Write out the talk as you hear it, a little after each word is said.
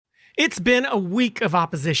It's been a week of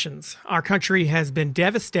oppositions. Our country has been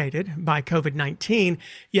devastated by COVID-19,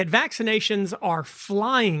 yet vaccinations are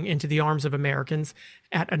flying into the arms of Americans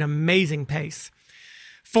at an amazing pace.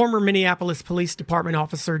 Former Minneapolis Police Department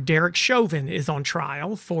officer Derek Chauvin is on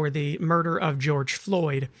trial for the murder of George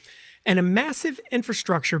Floyd. And a massive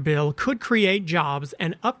infrastructure bill could create jobs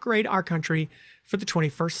and upgrade our country for the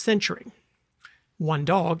 21st century. One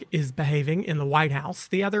dog is behaving in the White House,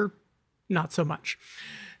 the other not so much.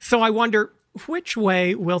 So I wonder, which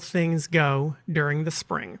way will things go during the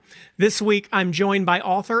spring? This week, I'm joined by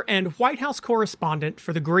author and White House correspondent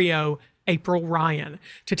for the Grio, April Ryan,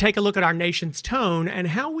 to take a look at our nation's tone and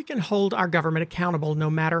how we can hold our government accountable no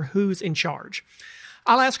matter who's in charge.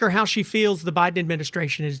 I'll ask her how she feels the Biden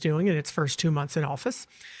administration is doing in its first 2 months in office.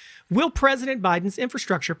 Will President Biden's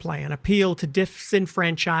infrastructure plan appeal to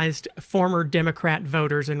disenfranchised former Democrat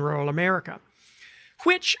voters in rural America?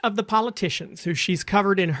 Which of the politicians who she's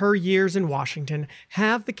covered in her years in Washington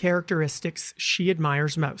have the characteristics she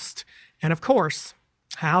admires most? And of course,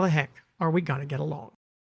 how the heck are we going to get along?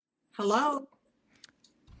 Hello.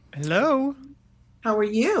 Hello. How are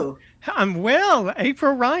you? I'm well.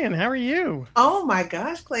 April Ryan, how are you? Oh my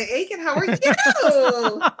gosh, Clay Aiken, how are you?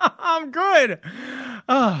 I'm good.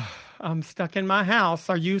 Oh, I'm stuck in my house.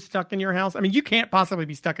 Are you stuck in your house? I mean, you can't possibly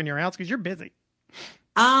be stuck in your house because you're busy.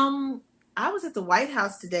 I was at the White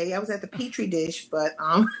House today. I was at the Petri dish, but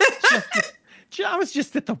I was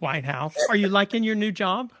just at the White House. Are you liking your new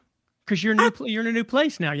job? Because you're in a new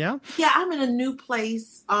place now, yeah? Yeah, I'm in a new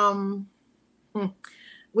place.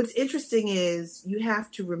 What's interesting is you have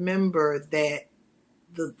to remember that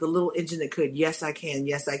the little engine that could, yes, I can.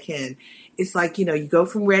 It's like, you go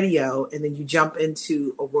from radio and then you jump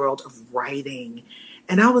into a world of writing.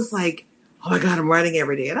 And I was like, oh my God, I'm writing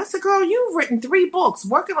every day. And I said, girl, you've written 3 books,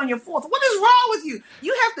 working on your 4th. What is wrong with you?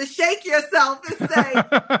 You have to shake yourself and say,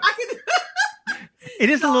 I can. It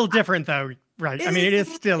is a little different though, right? It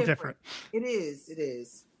is still different. It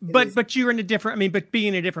is. But you're in a different, but being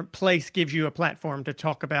in a different place gives you a platform to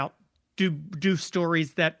talk about, do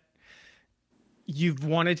stories that you've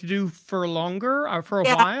wanted to do for longer or for a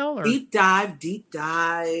while? Or? Deep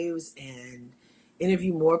dives and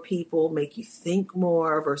interview more people, make you think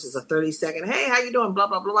more versus a 30-second, hey, how you doing, blah,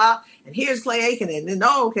 blah, blah, blah. And here's Clay Aiken. And then,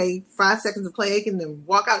 5 seconds of Clay Aiken, then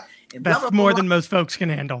walk out. And that's blah, blah, more blah, than most folks can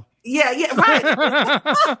handle. Yeah, right.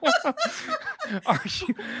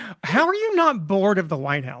 How are you not bored of the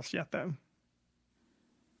White House yet, though?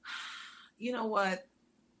 You know what?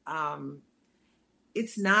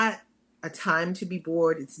 It's not a time to be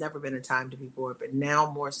bored. It's never been a time to be bored, but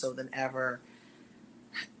now more so than ever,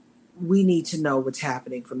 we need to know what's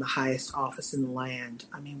happening from the highest office in the land.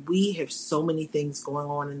 I mean, we have so many things going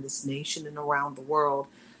on in this nation and around the world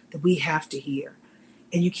that we have to hear.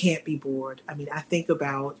 And you can't be bored. I mean, I think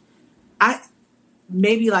about,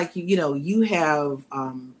 maybe like, you have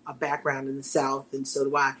a background in the South, and so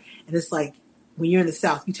do I. And it's like, when you're in the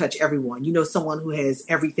South, you touch everyone. You know someone who has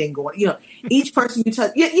everything going. Each person you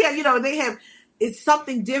touch, they have, it's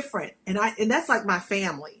something different. And that's like my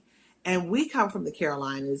family. And we come from the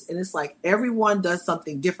Carolinas, and it's like everyone does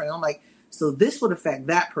something different. I'm like, so this would affect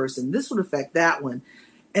that person. This would affect that one.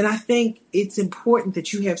 And I think it's important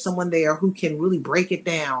that you have someone there who can really break it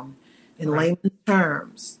down in layman's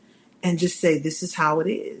terms and just say, this is how it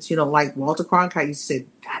is. Like Walter Cronkite used to say,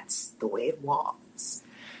 that's the way it was.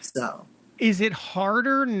 So. Is it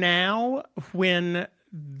harder now when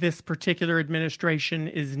this particular administration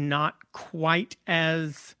is not quite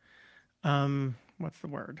as, what's the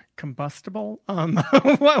word? Combustible? Tell me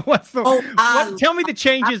the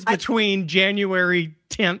changes between January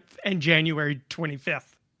 10th and January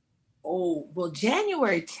 25th. Oh, well,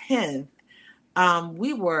 January 10th,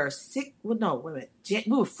 we were sick. Well, no, wait a minute.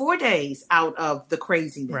 We were 4 days out of the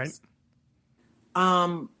craziness,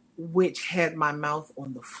 which had my mouth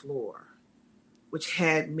on the floor, which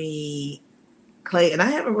had me, Clay, and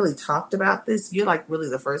I haven't really talked about this. You're like really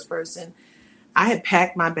the first person. I had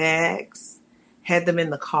packed my bags, had them in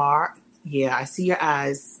the car. Yeah, I see your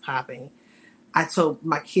eyes popping. I told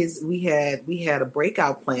my kids we had a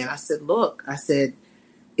breakout plan. I said, look,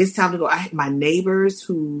 it's time to go. My neighbors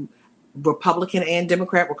who Republican and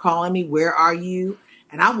Democrat were calling me, where are you?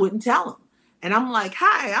 And I wouldn't tell them. And I'm like,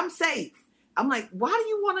 hi, I'm safe. I'm like, why do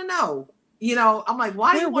you want to know? I'm like,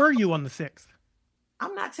 why? Where were you on the 6th?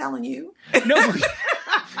 I'm not telling you. No,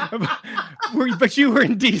 but you were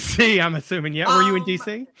in D.C., I'm assuming. Yeah, were you in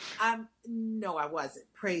D.C.? No, I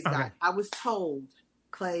wasn't. Praise God. I was told,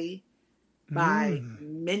 Clay, by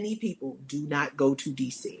many people, do not go to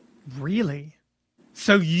D.C. Really?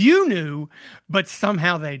 So you knew, but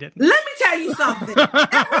somehow they didn't. Let me tell you something.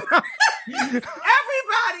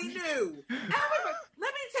 Everybody knew.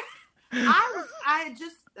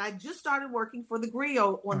 I just started working for the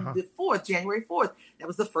Griot on the 4th, January 4th. That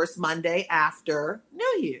was the first Monday after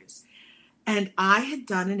New Year's. And I had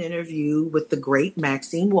done an interview with the great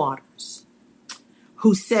Maxine Waters,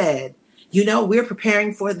 who said, we're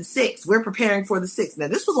preparing for the 6th. We're preparing for the 6th. Now,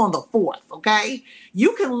 this was on the 4th, okay?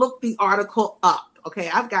 You can look the article up, okay?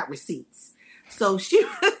 I've got receipts. So she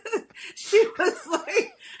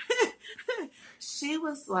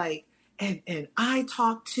was like, and I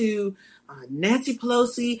talked to Nancy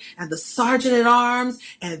Pelosi and the Sergeant at Arms,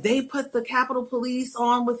 and they put the Capitol Police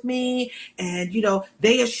on with me, and,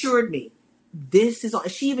 they assured me this is all.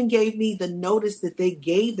 She even gave me the notice that they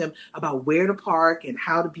gave them about where to park and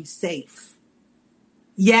how to be safe.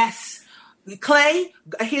 Yes. Clay,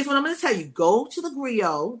 here's what I'm going to tell you. Go to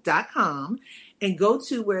thegriot.com and go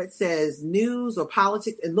to where it says news or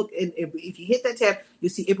politics and look. And if you hit that tab, you'll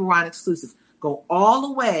see Iran exclusive. Go all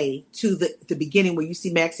the way to the beginning where you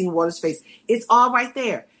see Maxine Waters' face. It's all right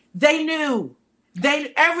there. They knew.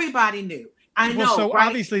 Everybody knew. I know. So right?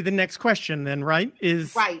 Obviously the next question then, right,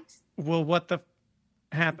 is right. Well, what the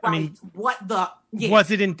happened? Right. I mean, yes. Was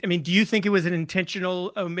it do you think it was an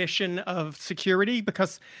intentional omission of security?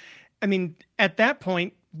 Because, at that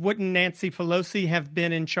point, wouldn't Nancy Pelosi have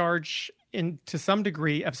been in charge to some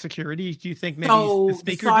degree of security? Do you think maybe the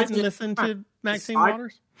speaker didn't listen to Maxine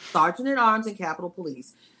Waters? Sergeant at Arms and Capitol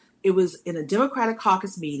Police. It was in a Democratic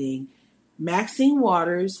caucus meeting. Maxine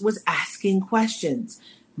Waters was asking questions.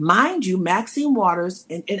 Mind you, Maxine Waters,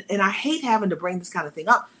 and I hate having to bring this kind of thing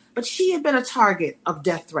up, but she had been a target of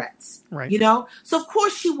death threats, right? So of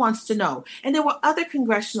course she wants to know. And there were other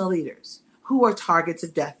congressional leaders who were targets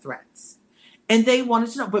of death threats, and they wanted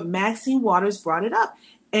to know. But Maxine Waters brought it up,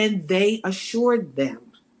 and they assured them,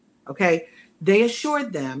 okay? They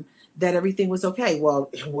assured them that everything was okay. Well,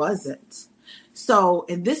 it wasn't. So,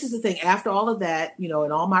 and this is the thing. After all of that, and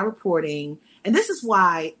all my reporting, and this is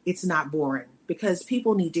why it's not boring, because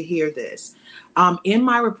people need to hear this. In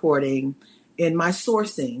my reporting, in my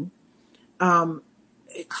sourcing,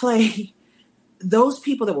 Clay, those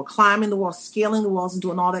people that were climbing the walls, scaling the walls and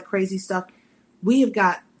doing all that crazy stuff, we have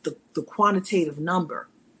got the quantitative number.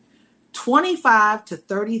 25 to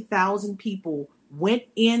 30,000 people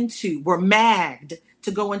were magged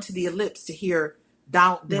to go into the ellipse to hear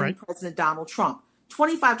President Donald Trump.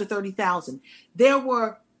 25 to 30,000. There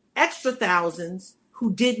were extra thousands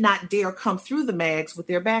who did not dare come through the mags with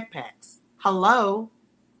their backpacks. Hello?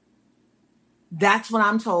 That's what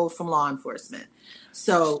I'm told from law enforcement.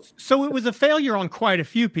 So it was a failure on quite a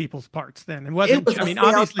few people's parts then.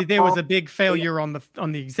 Obviously there was a big failure on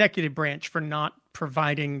the executive branch for not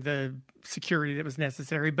providing the security that was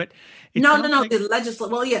necessary, but no. The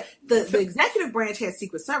legislative, the executive branch had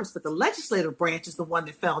Secret Service, but the legislative branch is the one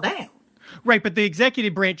that fell down. Right, but the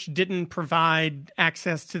executive branch didn't provide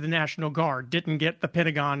access to the National Guard, didn't get the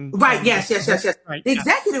Pentagon. Right, yes. Right, the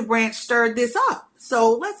executive branch stirred this up.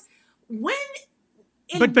 So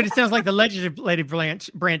But it sounds like the legislative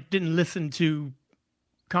branch didn't listen to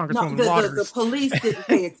Congresswoman Waters. The police didn't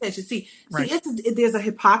pay attention. See, there's a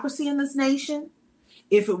hypocrisy in this nation.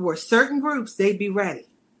 If it were certain groups, they'd be ready.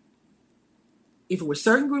 If it were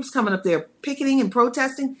certain groups coming up there picketing and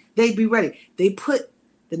protesting, they'd be ready. They put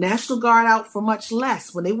the National Guard out for much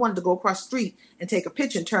less when they wanted to go across the street and take a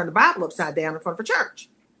picture and turn the Bible upside down in front of a church.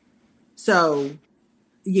 So,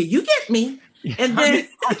 yeah, you get me. Yeah, and then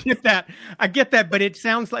I get that,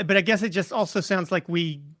 but I guess it just also sounds like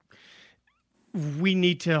we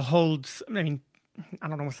need to hold. I don't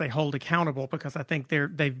want to say hold accountable, because I think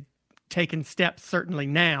they've taken steps certainly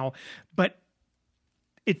now, but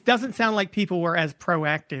it doesn't sound like people were as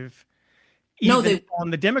proactive.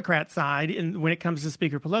 On the Democrat side, and when it comes to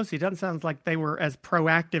Speaker Pelosi, it doesn't sound like they were as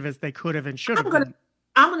proactive as they could have and should have been.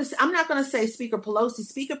 I'm not going to say Speaker Pelosi.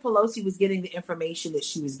 Speaker Pelosi was getting the information that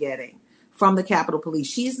she was getting from the Capitol Police.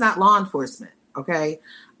 She's not law enforcement, okay?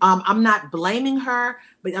 I'm not blaming her,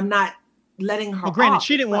 but I'm not letting her. Well, granted,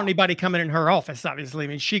 she didn't want anybody coming in her office,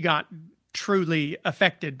 obviously. She got truly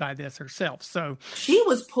affected by this herself. So she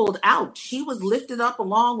was pulled out. She was lifted up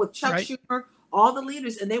along with Chuck Schumer, all the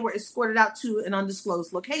leaders, and they were escorted out to an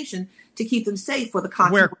undisclosed location to keep them safe for the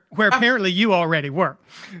content. Where apparently you already were.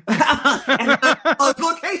 Location,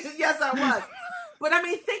 yes, I was. But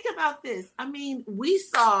think about this. We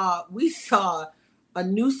saw a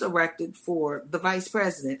noose erected for the vice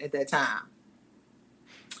president at that time.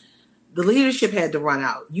 The leadership had to run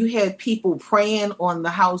out. You had people praying on the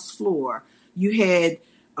House floor. You had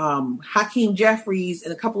Hakeem Jeffries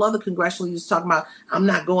and a couple other congressional leaders talking about, I'm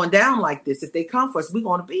not going down like this. If they come for us, we're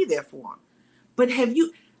going to be there for them. But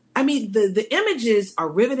the images are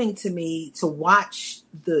riveting to me to watch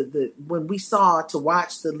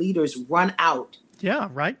watch the leaders run out Yeah,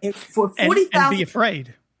 right. And for And 40,000 be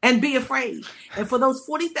afraid. and be afraid. And for those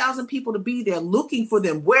 40,000 people to be there looking for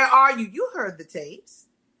them, where are you? You heard the tapes,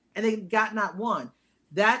 and they got not one.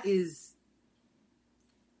 That is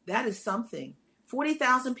something.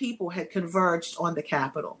 40,000 people had converged on the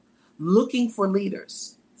Capitol looking for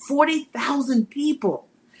leaders. 40,000 people.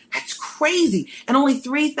 That's crazy. And only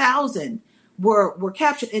 3,000 were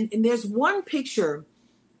captured. And there's one picture,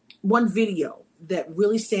 one video that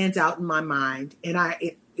really stands out in my mind, and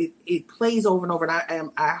it plays over and over.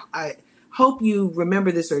 And I hope you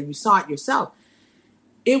remember this or you saw it yourself.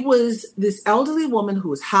 It was this elderly woman who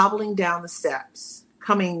was hobbling down the steps.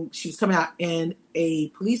 She was coming out, and a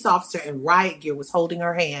police officer in riot gear was holding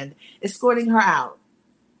her hand, escorting her out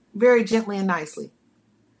very gently and nicely.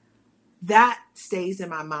 That stays in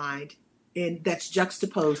my mind, and that's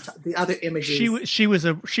juxtaposed to the other images. She was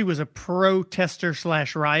a protester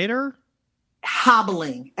 / rioter.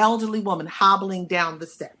 Elderly woman hobbling down the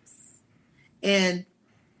steps, and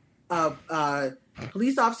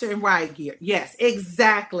police officer in riot gear. Yes,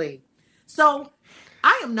 exactly. So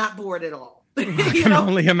I am not bored at all. I can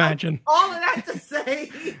only imagine. All of that to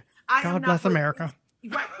say, God bless America.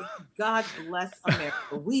 Right. God bless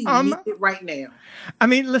America. We need it right now. I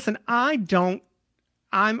mean, listen, I'm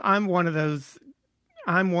one of those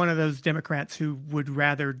Democrats who would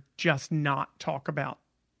rather just not talk about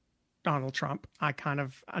Donald Trump. I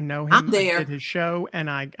know him. I'm there. I did his show, and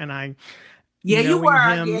I yeah, you were.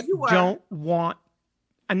 Yeah, you were. Don't want.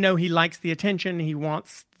 I know he likes the attention. He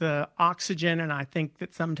wants the oxygen, and I think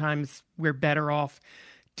that sometimes we're better off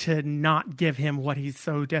to not give him what he's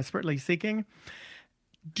so desperately seeking.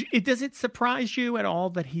 Does it surprise you at all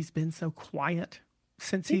that he's been so quiet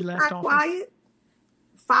since he left office? Quiet.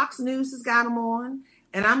 Fox News has got him on,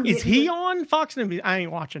 and Is he on Fox News? I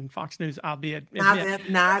ain't watching Fox News. I'll be admit.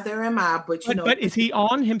 Neither am I. But but is he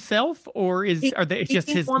on himself, or are they just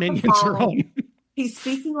his minions are on? He's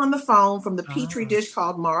speaking on the phone from the Petri dish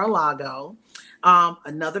called Mar-a-Lago,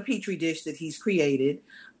 another Petri dish that he's created.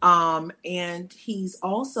 And his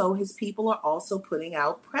people are also putting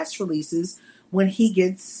out press releases when he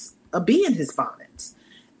gets a bee in his bonnet.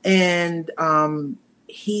 And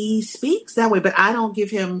he speaks that way, but I don't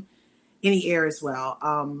give him any air as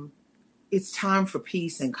well. It's time for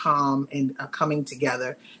peace and calm and coming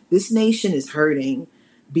together. This nation is hurting,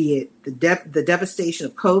 be it the devastation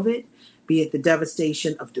of COVID, be it the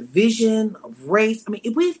devastation of division, of race. I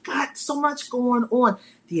mean, we've got so much going on.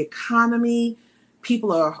 The economy,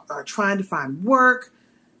 people are trying to find work.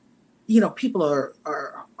 People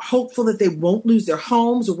are hopeful that they won't lose their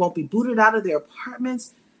homes or won't be booted out of their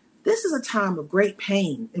apartments. This is a time of great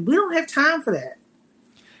pain, and we don't have time for that.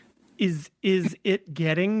 Is it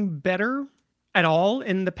getting better at all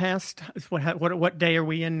in the past? What day are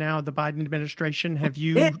we in now? The Biden administration. Have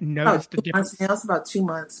you noticed a difference? Now it's about 2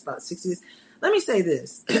 months, about 6 years. Let me say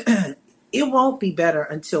this: it won't be better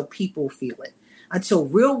until people feel it, until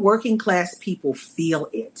real working class people feel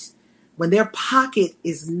it, when their pocket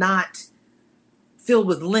is not filled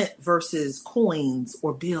with lint versus coins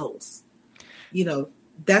or bills.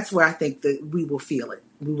 That's where I think that we will feel it.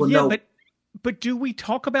 We will know. But do we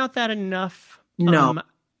talk about that enough? No.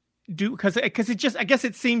 Because I guess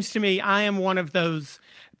it seems to me I am one of those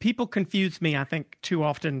people. Confuse me, I think, too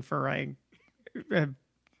often for I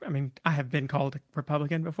have been called a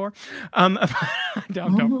Republican before.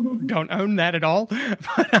 Don't own that at all.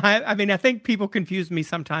 But I think people confuse me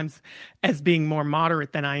sometimes as being more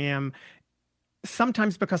moderate than I am.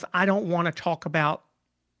 Sometimes because I don't want to talk about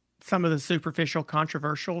some of the superficial,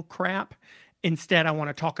 controversial crap. Instead, I want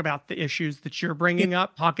to talk about the issues that you're bringing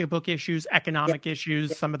up, pocketbook issues, economic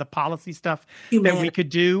issues, some of the policy stuff that we could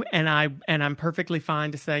do. And I'm perfectly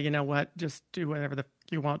fine to say, you know what, just do whatever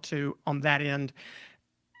you want to on that end.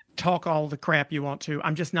 Talk all the crap you want to.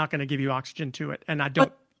 I'm just not going to give you oxygen to it. And I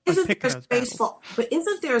don't pick those battles. But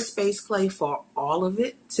isn't there a space, Clay, for all of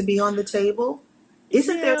it to be on the table?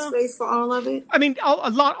 Isn't there space for all of it? I mean, a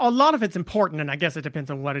lot of it's important, and I guess it depends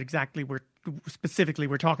on what exactly we're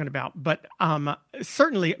talking about. But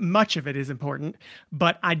certainly much of it is important.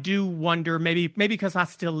 But I do wonder, maybe because I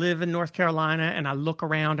still live in North Carolina and I look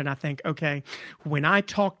around and I think, okay, when I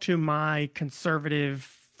talk to my conservative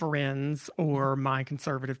friends or my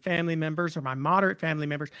conservative family members or my moderate family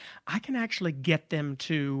members, I can actually get them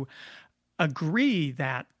to agree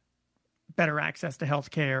that better access to health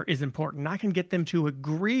care is important. I can get them to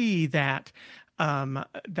agree that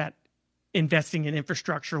that investing in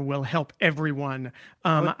infrastructure will help everyone.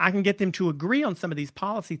 I can get them to agree on some of these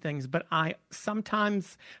policy things, but I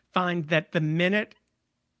sometimes find that the minute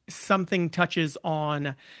something touches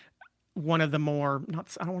on one of the more,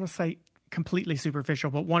 I don't want to say completely superficial,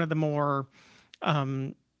 but one of the more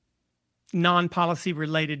non-policy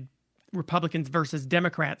related Republicans versus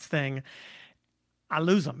Democrats thing, I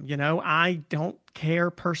lose them. I don't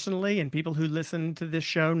care personally, and people who listen to this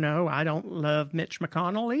show know I don't love Mitch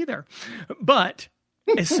McConnell either. But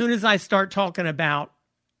as soon as I start talking about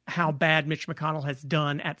how bad Mitch McConnell has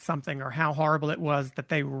done at something, or how horrible it was that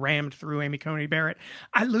they rammed through Amy Coney Barrett,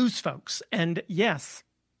 I lose folks. And yes,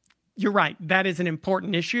 you're right. That is an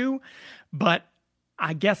important issue. But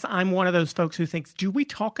I guess I'm one of those folks who thinks, do we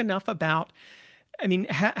talk enough about,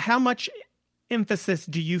 how much emphasis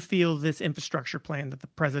do you feel this infrastructure plan that the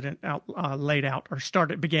president laid out, or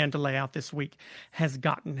began to lay out this week, has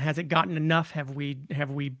gotten? Has it gotten enough? Have we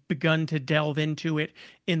begun to delve into it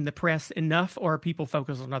in the press enough, or are people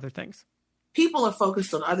focused on other things? People are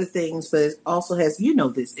focused on other things, but it also has,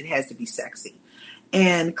 it has to be sexy.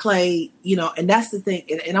 And Clay, and that's the thing.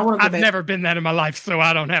 And I want to go back. I've never been that in my life, so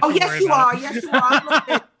I don't have to worry about it. Oh, yes, you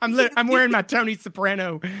are. I'm wearing my Tony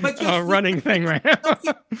Soprano running thing right now.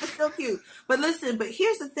 It's so cute. But listen,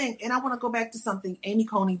 here's the thing. And I want to go back to something, Amy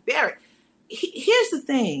Coney Barrett. Here's the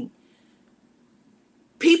thing.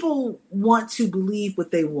 People want to believe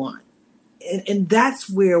what they want. And that's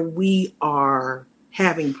where we are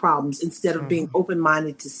having problems, instead of being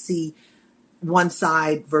open-minded to see one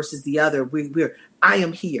side versus the other. I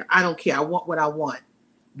am here. I don't care. I want what I want.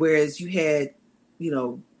 Whereas you had,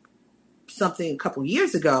 something a couple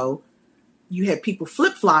years ago, you had people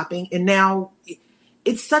flip-flopping, and now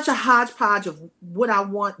it's such a hodgepodge of what I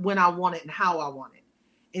want, when I want it, and how I want it,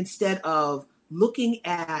 instead of looking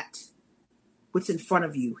at what's in front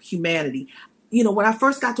of you, humanity. When I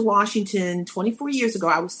first got to Washington 24 years ago,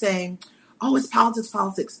 I was saying, oh, it's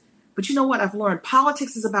politics. But you know what I've learned?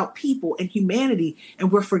 Politics is about people and humanity,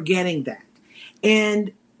 and we're forgetting that.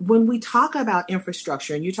 And when we talk about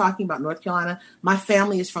infrastructure, and you're talking about North Carolina, my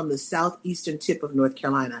family is from the southeastern tip of North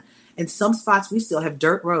Carolina. In some spots, we still have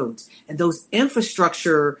dirt roads. And those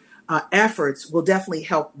infrastructure efforts will definitely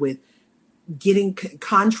help with getting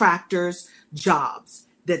contractors jobs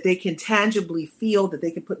that they can tangibly feel, that they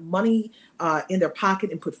can put money in their pocket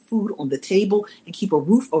and put food on the table and keep a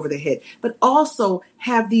roof over their head, but also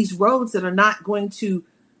have these roads that are not going to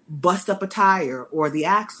bust up a tire or the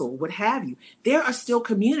axle, what have you. There are still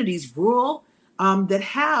communities, rural, that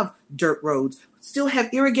have dirt roads, still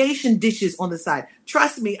have irrigation ditches on the side.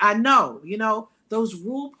 Trust me, I know, those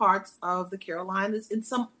rural parts of the Carolinas and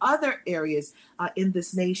some other areas in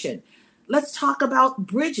this nation. Let's talk about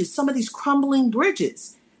bridges, some of these crumbling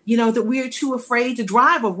bridges, that we're too afraid to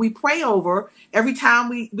drive over. We pray over every time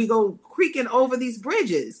we go creaking over these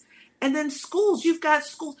bridges. And then schools, you've got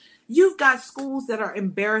schools that are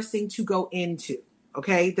embarrassing to go into,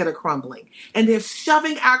 okay, that are crumbling. And they're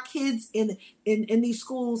shoving our kids in these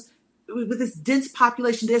schools with this dense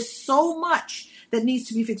population. There's so much that needs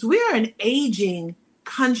to be fixed. We're an aging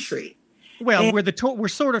country. Well, we're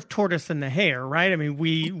sort of tortoise and the hare, right?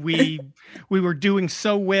 We were doing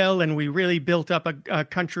so well, and we really built up a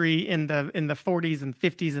country in the 40s and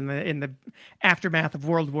 50s in the aftermath of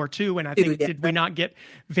World War II. And I think, did we not get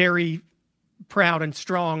very proud and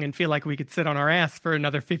strong and feel like we could sit on our ass for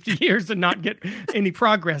another 50 years and not get any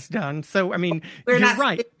progress done? So, you're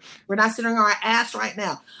right. We're not sitting on our ass right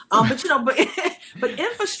now. But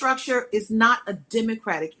infrastructure is not a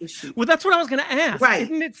Democratic issue. Well, that's what I was going to ask. Right.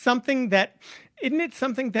 Isn't it something that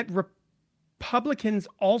Republicans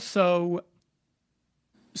also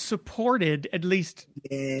supported, at least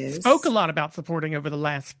spoke a lot about supporting over the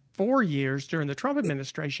last 4 years during the Trump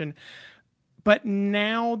administration? But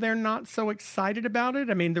now they're not so excited about it.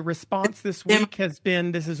 The response this week has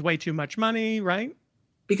been, this is way too much money, right?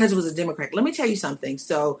 Because it was a Democrat. Let me tell you something.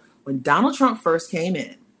 So when Donald Trump first came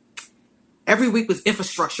in, every week was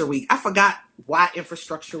infrastructure week. I forgot why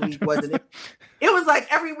infrastructure week wasn't it. It was like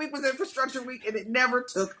every week was infrastructure week, and it never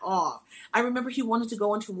took off. I remember he wanted to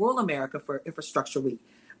go into rural America for infrastructure week.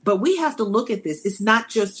 But we have to look at this. It's not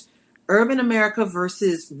just urban America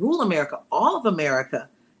versus rural America. All of America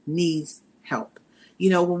needs help.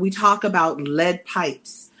 When we talk about lead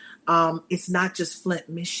pipes, it's not just Flint,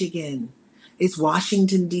 Michigan. It's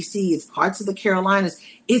Washington, D.C. It's parts of the Carolinas.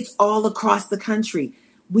 It's all across the country.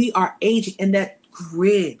 We are aging. And that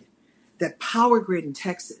grid, that power grid in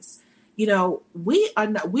Texas, we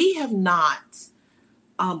have not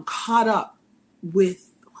caught up with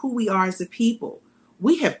who we are as a people.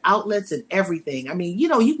 We have outlets and everything.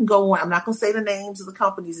 You can go on. I'm not going to say the names of the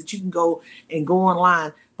companies that you can go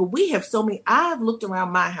online, but we have so many. I've looked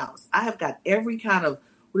around my house. I have got every kind of,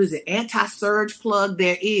 anti-surge plug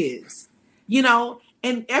there is,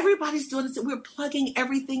 and everybody's doing this. We're plugging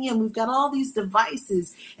everything in. We've got all these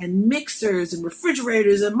devices and mixers and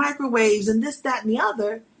refrigerators and microwaves and this, that, and the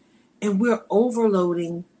other. And we're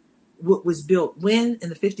overloading what was built when in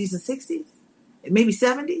the 50s and 60s, maybe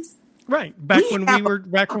 70s. Right. Back when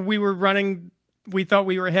we were running, we thought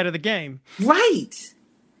we were ahead of the game. Right.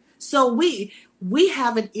 So we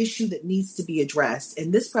have an issue that needs to be addressed.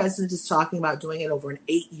 And this president is talking about doing it over an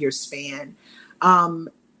 8-year span.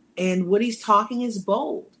 And what he's talking is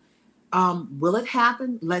bold. Will it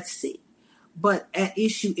happen? Let's see. But at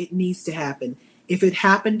issue, it needs to happen. If it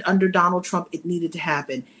happened under Donald Trump, it needed to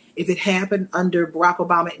happen. If it happened under Barack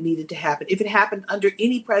Obama, it needed to happen. If it happened under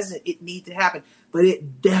any president, it needed to happen. But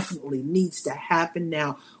it definitely needs to happen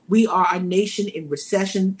now. We are a nation in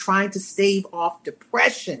recession trying to stave off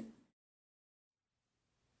depression.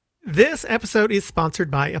 This episode is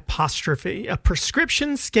sponsored by Apostrophe, a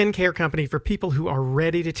prescription skincare company for people who are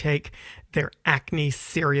ready to take their acne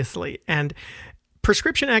seriously. And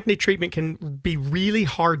prescription acne treatment can be really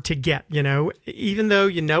hard to get, even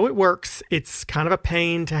though it works, it's kind of a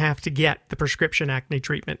pain to have to get the prescription acne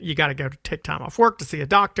treatment. You got to go to take time off work to see a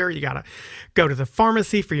doctor. You got to go to the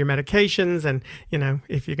pharmacy for your medications. And,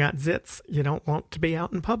 if you got zits, you don't want to be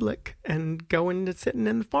out in public and going to sitting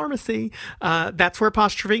in the pharmacy. That's where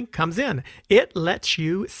Apostrophe comes in. It lets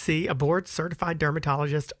you see a board certified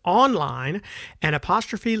dermatologist online, and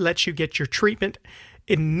Apostrophe lets you get your treatment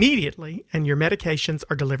immediately, and your medications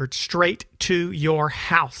are delivered straight to your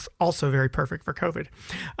house. Also very perfect for COVID.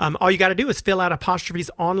 All you got to do is fill out Apostrophe's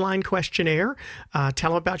online questionnaire,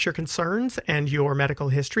 tell them about your concerns and your medical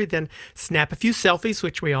history, then snap a few selfies,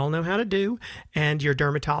 which we all know how to do, and your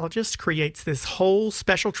dermatologist creates this whole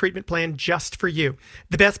special treatment plan just for you.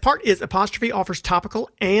 The best part is Apostrophe offers topical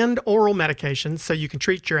and oral medications, so you can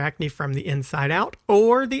treat your acne from the inside out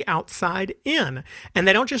or the outside in. And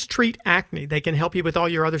they don't just treat acne, they can help you with all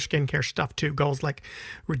your other skincare stuff too. Goals like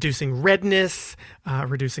reducing redness,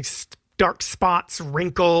 reducing dark spots,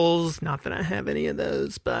 wrinkles. Not that I have any of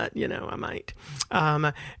those, but I might.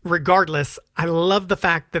 Regardless, I love the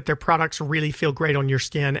fact that their products really feel great on your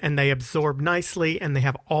skin and they absorb nicely and they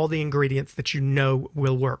have all the ingredients that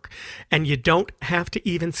will work. And you don't have to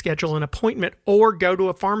even schedule an appointment or go to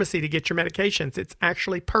a pharmacy to get your medications. It's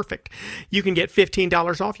actually perfect. You can get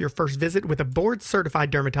 $15 off your first visit with a board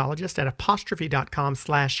certified dermatologist at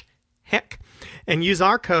apostrophe.com/heck and use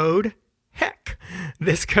our code HECK.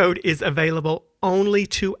 This code is available only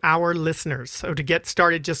to our listeners. So to get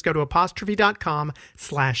started, just go to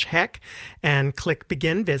apostrophe.com/heck and click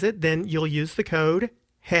begin visit. Then you'll use the code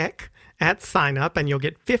HECK at sign up and you'll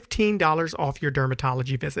get $15 off your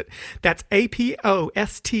dermatology visit. That's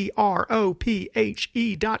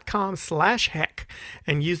apostrophe.com/heck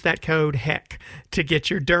and use that code HECK to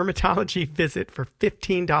get your dermatology visit for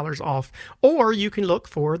 $15 off. Or you can look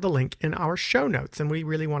for the link in our show notes. And we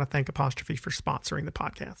really want to thank Apostrophe for sponsoring the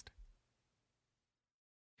podcast.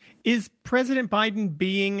 Is President Biden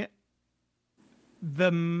being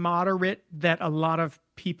the moderate that a lot of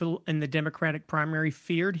people in the Democratic primary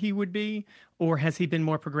feared he would be, or has he been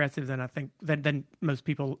more progressive than most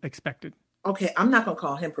people expected? Okay, I'm not going to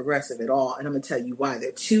call him progressive at all, and I'm going to tell you why. There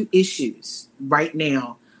are two issues right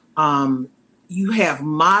now. You have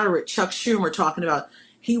moderate Chuck Schumer talking about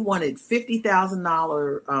he wanted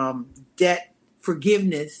 $50,000 debt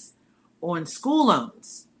forgiveness on school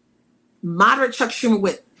loans. Moderate Chuck Schumer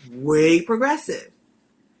went way progressive,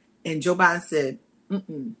 and Joe Biden said,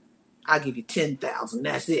 I'll give you $10,000.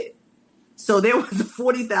 That's it. So there was a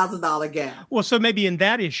 $40,000 gap. Well, so maybe in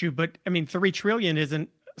that issue, but I mean, $3 trillion isn't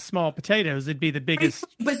small potatoes. It'd be the biggest.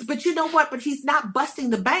 But you know what? But he's not busting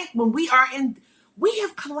the bank when we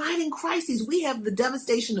have colliding crises. We have the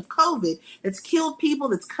devastation of COVID that's killed people,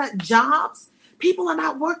 that's cut jobs. People are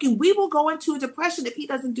not working. We will go into a depression if he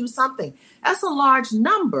doesn't do something. That's a large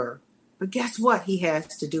number, but guess what? He has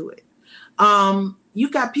to do it.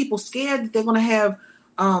 You've got people scared that they're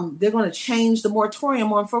going to change the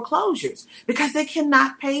moratorium on foreclosures because they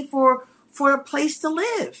cannot pay for a place to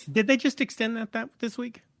live. Did they just extend that this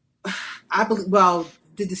week? I believe. Well,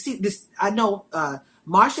 I know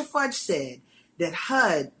Marsha Fudge said that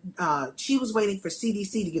HUD, she was waiting for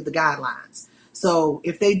CDC to give the guidelines. So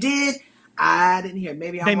if they did, I didn't hear.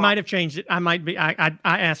 Maybe they might have changed it. I might be. I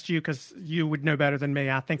asked you because you would know better than me.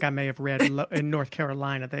 I think I may have read in North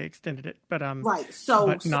Carolina they extended it, but right.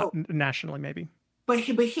 So not nationally, maybe. But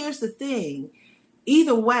here's the thing.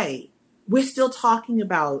 Either way, we're still talking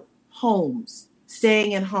about homes,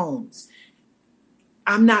 staying in homes.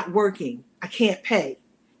 I'm not working. I can't pay.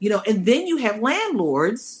 And then you have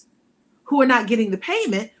landlords who are not getting the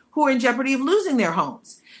payment, who are in jeopardy of losing their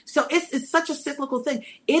homes. So it's such a cyclical thing.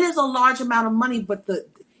 It is a large amount of money, but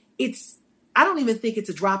I don't even think it's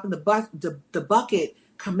a drop in the bucket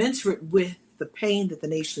commensurate with the pain that the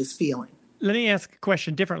nation is feeling. Let me ask a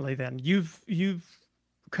question differently then. You've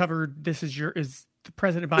covered this is the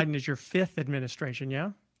President Biden is your fifth administration,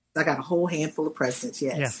 yeah? I got a whole handful of presidents.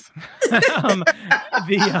 Yes. um,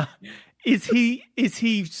 is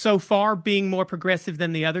he so far being more progressive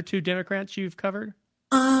than the other two Democrats you've covered?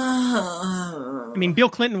 I mean, Bill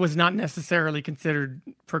Clinton was not necessarily considered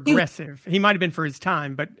progressive. He might have been for his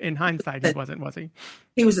time, but in hindsight, he wasn't, was he?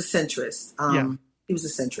 He was a centrist. Yeah. He was a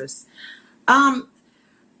centrist.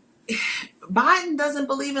 Biden doesn't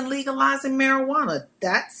believe in legalizing marijuana.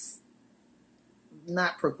 That's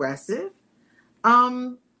not progressive.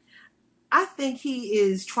 I think he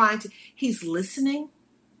is he's listening.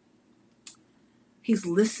 He's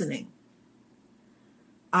listening.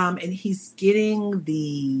 And he's getting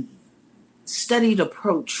the studied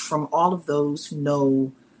approach from all of those who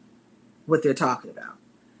know what they're talking about.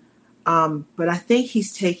 But I think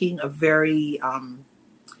he's taking a very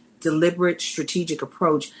deliberate, strategic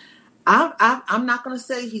approach. I'm not going to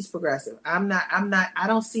say he's progressive. I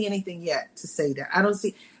don't see anything yet to say that.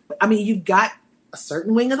 I mean, you've got a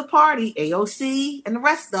certain wing of the party, AOC, and the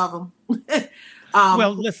rest of them.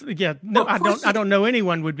 Well, listen, yeah, no, I don't know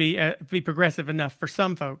anyone would be progressive enough for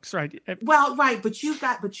some folks, right? Well, right, but you've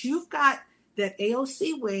got that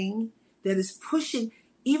AOC wing that is pushing.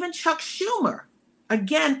 Even Chuck Schumer,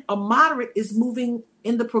 again, a moderate, is moving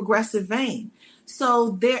in the progressive vein.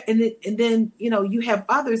 So there, and then you have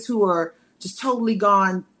others who are just totally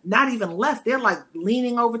gone, not even left. They're like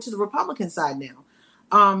leaning over to the Republican side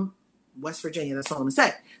now. West Virginia, that's all I'm gonna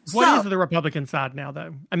say. What is the Republican side now,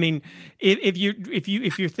 though? I mean, if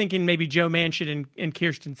you're thinking maybe Joe Manchin and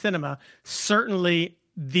Kyrsten Sinema, certainly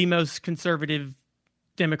the most conservative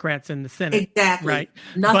Democrats in the Senate, exactly. Right?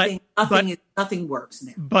 Nothing works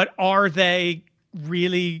now. But are they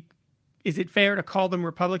really? Is it fair to call them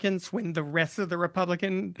Republicans when the rest of the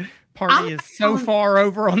Republican Party is so far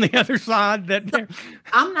over on the other side that they're...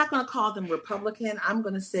 I'm not going to call them Republican. I'm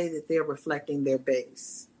going to say that they're reflecting their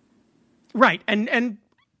base. Right. And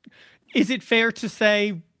is it fair to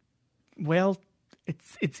say, well,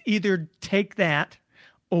 it's either take that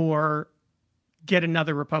or get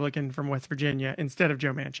another Republican from West Virginia instead of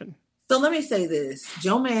Joe Manchin? So let me say this.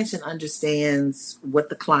 Joe Manchin understands what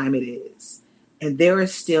the climate is. And there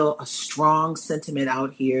is still a strong sentiment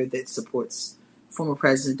out here that supports former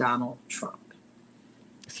President Donald Trump.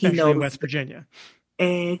 Especially in West Virginia.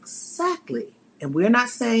 Exactly. And we're not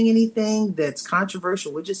saying anything that's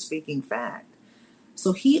controversial. We're just speaking fact.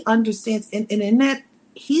 So he understands. And in that,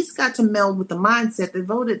 he's got to meld with the mindset that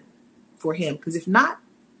voted for him. Because if not,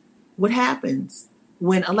 what happens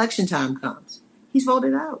when election time comes? He's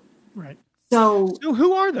voted out. Right. So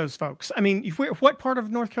who are those folks? I mean, what part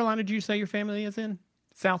of North Carolina do you say your family is in?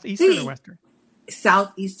 Southeastern or western?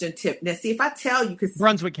 Southeastern tip. Now, see, if I tell you, because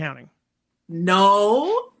Brunswick County.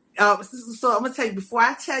 No. So I'm going to tell you, before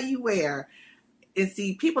I tell you where, and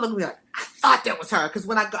see, people are going to be like, I thought that was her. Because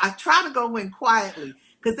when I try to go in quietly,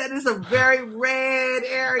 because that is a very red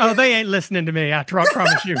area. Oh, they ain't listening to me. I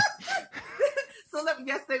promise you. So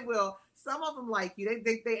yes, they will. Some of them like you.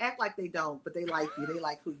 They act like they don't, but they like you. They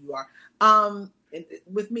like who you are. And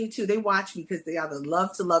with me too, they watch me because they either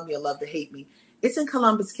love to love me or love to hate me. It's in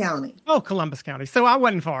Columbus County. Oh, Columbus County. So I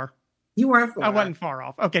wasn't far. You weren't far. I wasn't far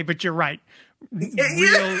off. Okay, but you're right.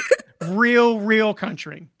 Real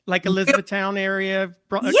country, like Elizabethtown area.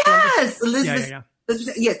 Yes, Elizabeth.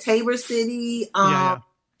 Yeah, Tabor City. So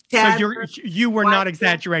you were not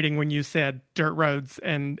exaggerating when you said dirt roads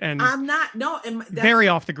and I'm not. No, and very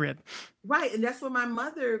off the grid. Right, and that's where my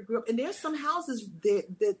mother grew up. And there's some houses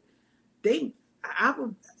there's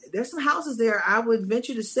some houses there I would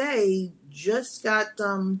venture to say just got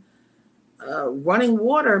running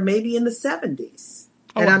water maybe in the 70s.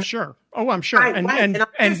 Oh, I'm sure. Right,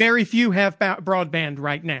 and very few have broadband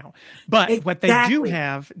right now. But exactly. What they do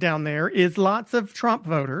have down there is lots of Trump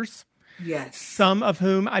voters. Yes. Some of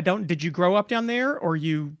whom did you grow up down there or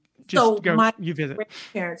you just you visit?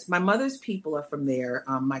 Grandparents, my mother's people are from there.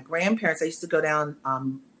 My grandparents, I used to go down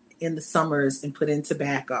in the summers and put in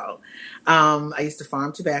tobacco. I used to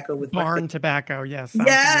farm tobacco with barn tobacco. Yes.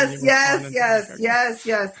 Yes.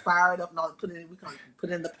 Fire it up and all. Put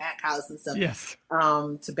it in the pack house and stuff. Yes.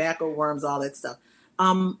 Tobacco worms, all that stuff.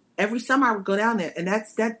 Every summer I would go down there, and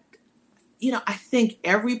that's that. I think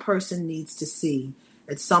every person needs to see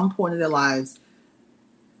at some point in their lives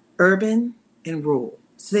urban and rural,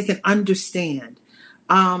 so they can understand.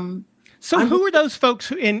 So who are those folks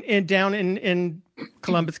who down in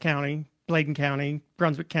Columbus County, Bladen County,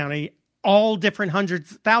 Brunswick County, all different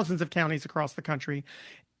thousands of counties across the country,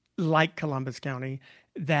 like Columbus County,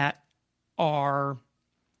 that are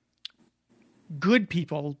good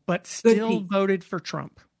people, but still voted for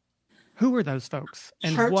Trump? Who are those folks,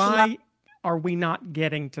 and why are we not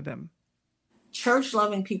getting to them?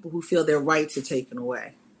 Church-loving people who feel their rights are taken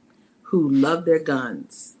away, who love their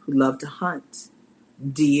guns, who love to hunt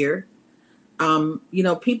deer.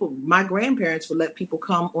 People, my grandparents would let people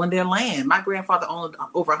come on their land. My grandfather owned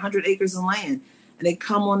over 100 acres of land, and they'd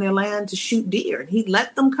come on their land to shoot deer, and he'd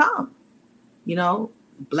let them come.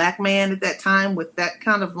 Black man at that time with that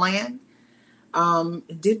kind of land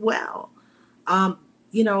did well.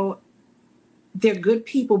 They're good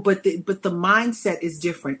people, but the mindset is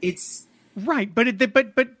different. It's right,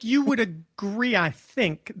 but you would agree, I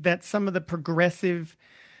think, that some of the progressive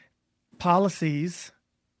policies,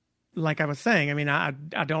 like I was saying, I mean, I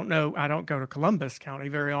don't know, I don't go to Columbus County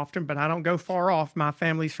very often, but I don't go far off. My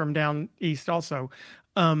family's from down east also.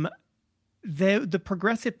 The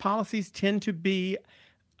progressive policies tend to be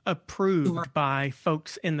approved by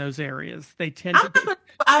folks in those areas. They tend to be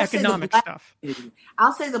economic stuff.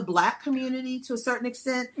 I'll say the Black community to a certain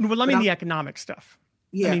extent. Well, I mean the economic stuff.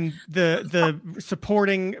 Yeah. I mean the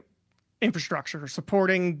supporting infrastructure,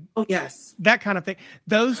 supporting that kind of thing.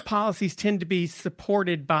 Those policies tend to be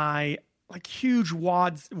supported by like huge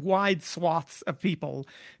wide swaths of people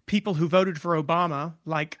who voted for Obama.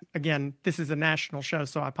 Like, again, this is a national show,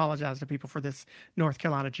 so I apologize to people for this North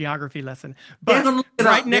Carolina geography lesson. But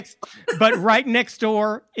right next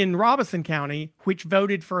door in Robeson County, which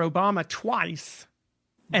voted for Obama twice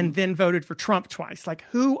and then voted for Trump twice. Like,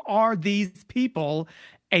 who are these people,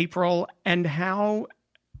 April, and how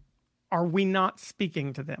are we not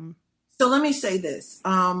speaking to them? So let me say this.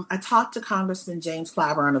 I talked to Congressman James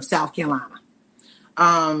Clyburn of South Carolina.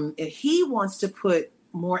 And he wants to put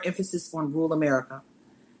more emphasis on rural America,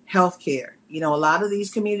 healthcare. A lot of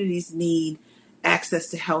these communities need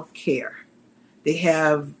access to healthcare. They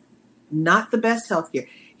have not the best healthcare.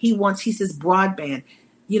 He says broadband.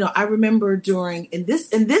 I remember and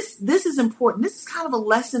this is important. This is kind of a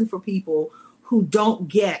lesson for people who don't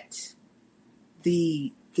get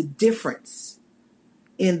the difference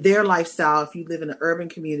in their lifestyle if you live in an urban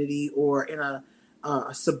community or in a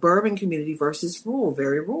suburban community versus rural,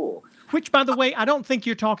 very rural. Which, by the way, I don't think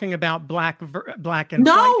you're talking about black and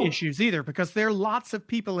white issues either, because there are lots of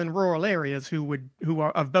people in rural areas who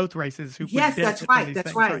are of both races who yes, that's right,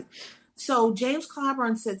 that's right. So James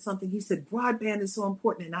Clyburn said something. He said broadband is so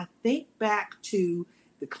important, and I think back to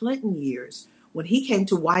the Clinton years when he came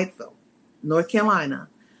to Whiteville, North Carolina,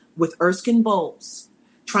 with Erskine Bowles,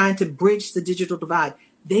 trying to bridge the digital divide.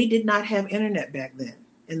 They did not have internet back then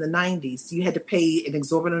in the 90s. You had to pay an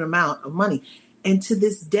exorbitant amount of money. And to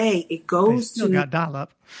this day, it goes still got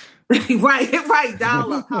dial-up. right,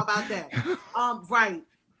 dial-up. How about that? Right.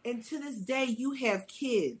 And to this day, you have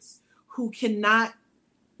kids who cannot,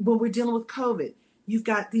 when we're dealing with COVID, you've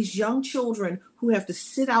got these young children who have to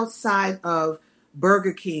sit outside of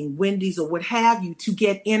Burger King, Wendy's, or what have you to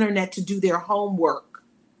get internet to do their homework.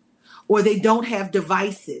 Or they don't have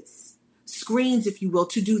devices, screens, if you will,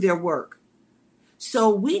 to do their work. So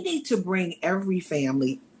we need to bring every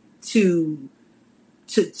family to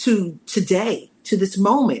today, to this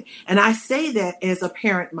moment. And I say that as a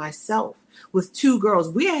parent myself with two girls.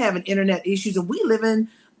 We are having internet issues, and we live in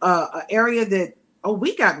an area that,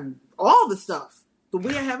 we got all the stuff, but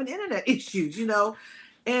we are having internet issues,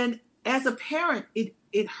 And as a parent,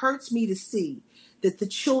 it hurts me to see that the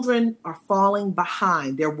children are falling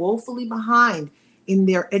behind. They're woefully behind in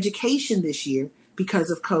their education this year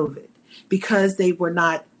because of COVID, because they were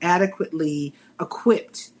not adequately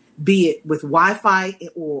equipped, be it with Wi-Fi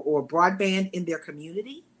or broadband in their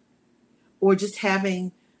community, or just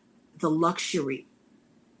having the luxury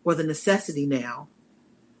or the necessity now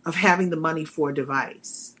of having the money for a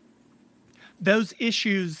device. Those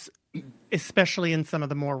issues, especially in some of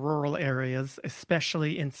the more rural areas,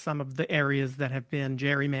 especially in some of the areas that have been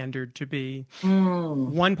gerrymandered to be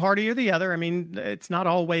one party or the other. I mean, it's not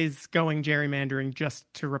always going gerrymandering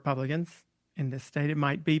just to Republicans in this state. It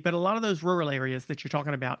might be, but a lot of those rural areas that you're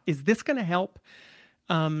talking about, is this going to help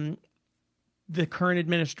the current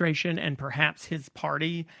administration and perhaps his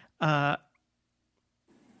party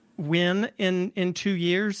win in 2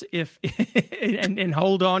 years and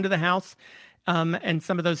hold on to the House and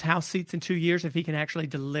some of those House seats in 2 years, if he can actually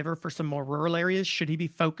deliver for some more rural areas? Should he be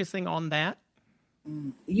focusing on that?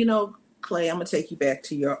 Clay, I'm gonna take you back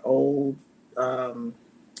to your old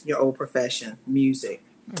profession, music.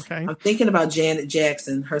 Okay. I'm thinking about Janet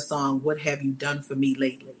Jackson, her song, "What Have You Done For Me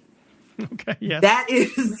Lately?" Okay, yeah. That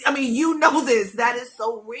is, this, that is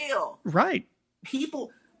so real. Right.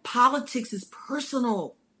 Politics is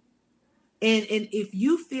personal. And if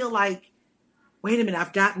you feel like, wait a minute,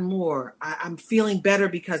 I've gotten more, I'm feeling better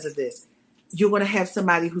because of this, you're going to have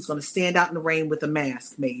somebody who's going to stand out in the rain with a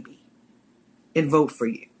mask, maybe. and vote for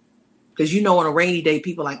you. Because on a rainy day,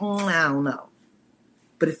 people are like, I don't know.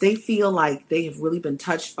 But if they feel like they have really been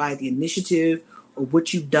touched by the initiative or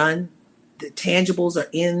what you've done, the tangibles are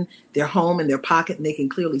in their home, in their pocket, and they can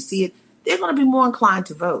clearly see it, they're going to be more inclined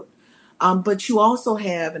to vote. But you also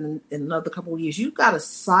have, in another couple of years, you've got a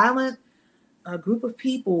silent group of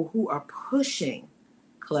people who are pushing,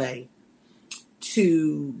 Clay,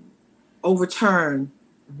 to overturn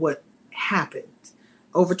what happened,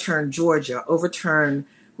 overturn Georgia, overturn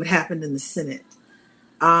what happened in the Senate.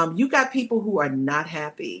 You got people who are not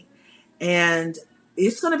happy, and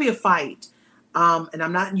it's going to be a fight. And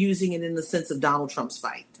I'm not using it in the sense of Donald Trump's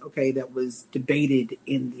fight, okay, that was debated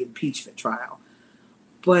in the impeachment trial.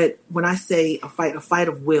 But when I say a fight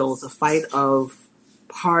of wills, a fight of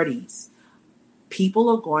parties, people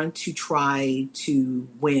are going to try to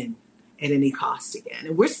win at any cost again.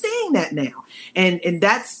 And we're seeing that now. And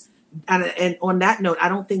on that note, I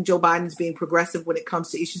don't think Joe Biden is being progressive when it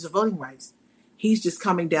comes to issues of voting rights. He's just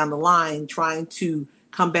coming down the line trying to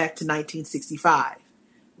come back to 1965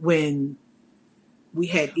 when we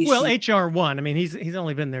had issues. Well, HR 1. I mean, he's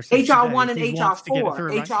only been there since HR 1 and he HR 4.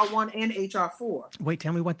 Through, right? HR 1 and HR 4. Wait,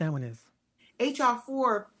 tell me what that one is. HR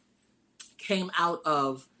 4 came out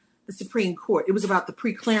of the Supreme Court. It was about the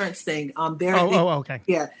pre-clearance thing. Okay.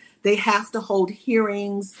 Yeah, they have to hold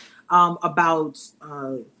hearings about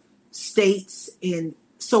states in.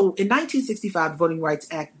 So in 1965, the Voting Rights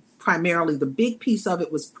Act, primarily the big piece of it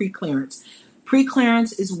was pre-clearance.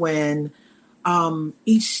 Pre-clearance is when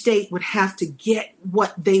each state would have to get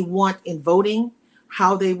what they want in voting,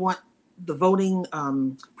 how they want the voting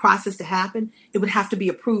process to happen. It would have to be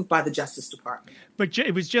approved by the Justice Department. But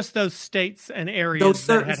it was just those states and areas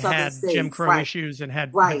that had Jim Crow issues and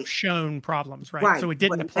had shown problems, right? So it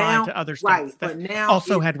didn't apply to other states that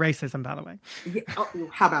also had racism, by the way. Yeah,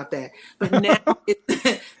 how about that? But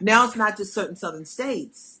now it's not just certain southern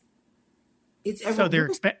states. It's everywhere.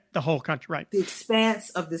 So they're the whole country, right? The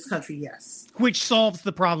expanse of this country, yes. Which solves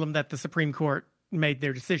the problem that the Supreme Court made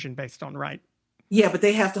their decision based on, right? Yeah, but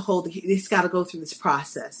they have to it's got to go through this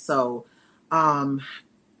process. So,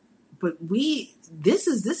 but this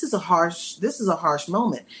is a harsh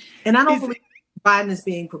moment, and I don't believe Biden is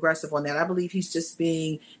being progressive on that. I believe he's just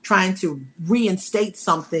trying to reinstate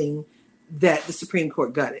something that the Supreme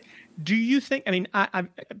Court gutted. Do you think? I mean,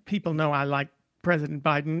 people know I like President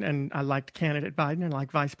Biden, and I liked candidate Biden, and I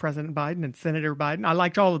like Vice President Biden and Senator Biden. I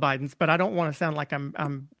liked all the Bidens, but I don't want to sound like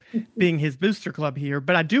I'm being his booster club here.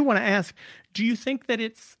 But I do want to ask, do you think that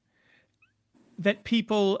it's that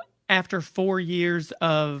people after 4 years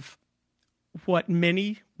of what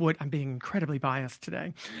many would, I'm being incredibly biased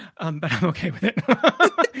today, but I'm okay with it.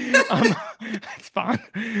 It's fine.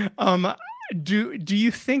 Do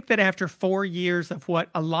you think that after 4 years of what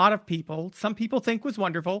a lot of people, some people think was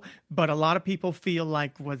wonderful, but a lot of people feel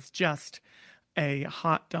like was just a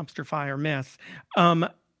hot dumpster fire mess,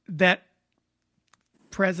 that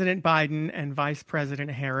President Biden and Vice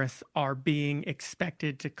President Harris are being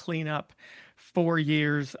expected to clean up 4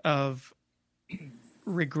 years of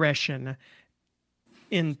regression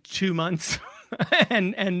in 2 months?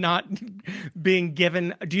 and not being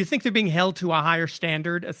given, do you think they're being held to a higher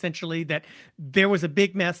standard, essentially, that there was a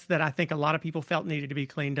big mess that I think a lot of people felt needed to be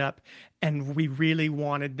cleaned up, and we really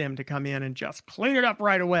wanted them to come in and just clean it up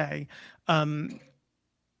right away?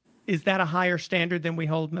 Is that a higher standard than we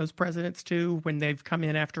hold most presidents to when they've come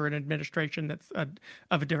in after an administration that's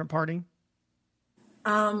of a different party?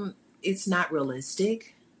 It's not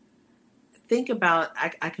realistic. Think about,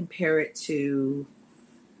 I compare it to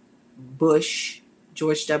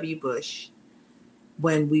George W. Bush,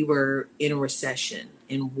 when we were in a recession,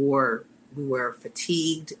 in war. We were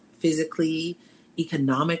fatigued physically,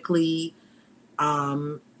 economically,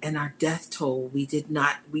 and our death toll, we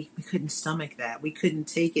couldn't stomach that. We couldn't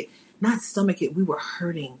take it, not stomach it. We were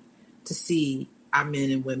hurting to see our men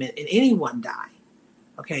and women and anyone die,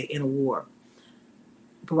 okay, in a war.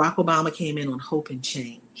 Barack Obama came in on hope and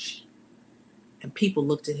change, and people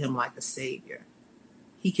looked at him like a savior.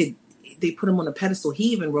 They put him on a pedestal. He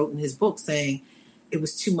even wrote in his book saying it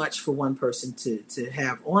was too much for one person to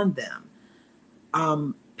have on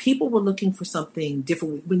them. People were looking for something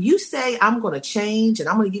different. When you say, I'm going to change and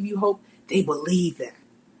I'm going to give you hope, they believe that.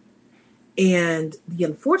 And the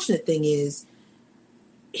unfortunate thing is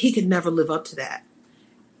he could never live up to that.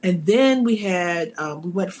 And then we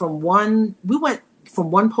went from one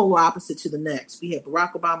polar opposite to the next. We had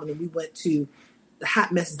Barack Obama, and then we went to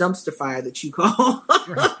hot mess dumpster fire that you call.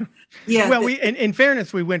 Right. Yeah. Well, in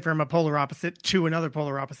fairness, we went from a polar opposite to another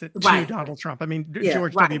polar opposite to Donald Trump. I mean,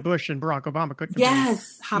 George W. Bush and Barack Obama couldn't be how much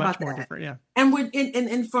about more that? different. Yeah. And we're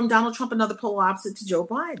and from Donald Trump, another polar opposite to Joe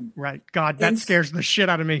Biden. Right. God, that scares the shit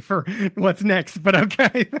out of me for what's next, but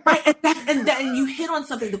okay. Right. And you hit on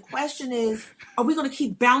something. The question is, are we going to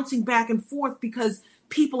keep bouncing back and forth because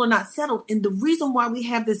people are not settled? And the reason why we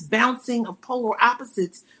have this bouncing of polar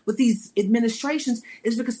opposites with these administrations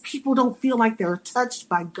is because people don't feel like they're touched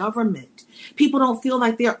by government. People don't feel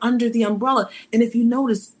like they're under the umbrella. And if you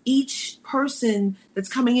notice, each person that's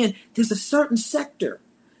coming in, there's a certain sector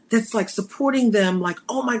that's like supporting them, like,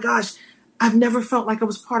 oh my gosh, I've never felt like I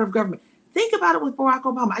was part of government. Think about it with Barack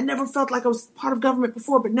Obama. I never felt like I was part of government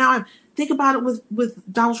before, but now I'm. Think about it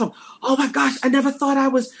with Donald Trump. Oh my gosh, I never thought I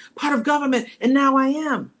was part of government, and now I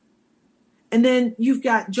am. And then you've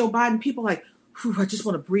got Joe Biden, people like, I just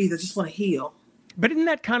want to breathe. I just want to heal. But isn't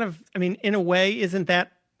that kind of, I mean, in a way, isn't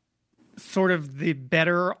that sort of the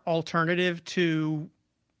better alternative to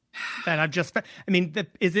that I've just, I mean,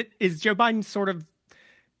 is Joe Biden sort of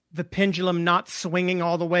the pendulum not swinging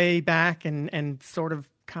all the way back and sort of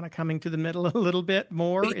kind of coming to the middle a little bit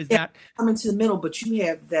more? Is that coming to the middle? But you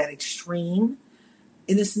have that extreme,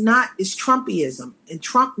 and it's Trumpyism, and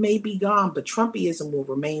Trump may be gone, but Trumpyism will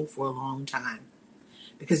remain for a long time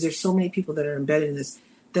because there's so many people that are embedded in this.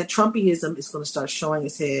 That Trumpyism is going to start showing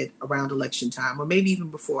its head around election time, or maybe even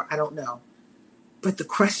before. I don't know. But the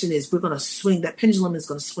question is, we're going to swing. That pendulum is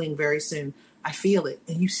going to swing very soon. I feel it,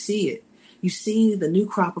 and you see it. You see the new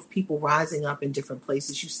crop of people rising up in different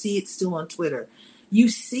places. You see it still on Twitter. You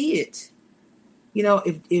see it. You know,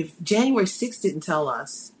 if January 6th didn't tell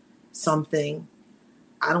us something,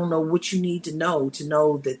 I don't know what you need to know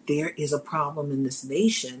that there is a problem in this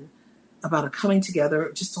nation about a coming together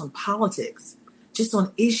just on politics, just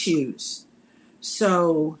on issues.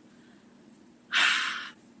 So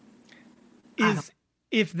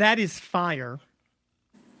if that is fire,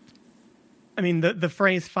 I mean, the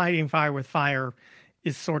phrase fighting fire with fire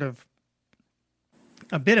is sort of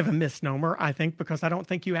a bit of a misnomer, I think, because I don't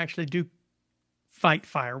think you actually do fight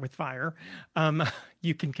fire with fire.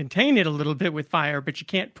 You can contain it a little bit with fire, but you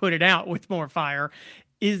can't put it out with more fire.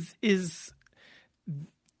 Is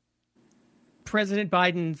President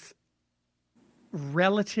Biden's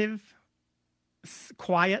relative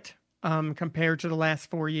quiet compared to the last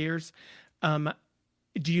 4 years?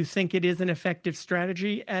 Do you think it is an effective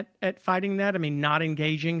strategy at fighting that? I mean, not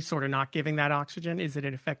engaging, sort of not giving that oxygen. Is it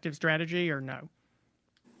an effective strategy or no?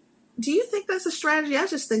 Do you think that's a strategy? I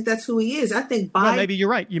just think that's who he is. I think Biden. Well, maybe you're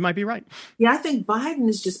right. You might be right. Yeah, I think Biden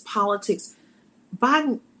is just politics.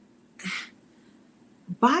 Biden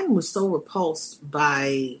was so repulsed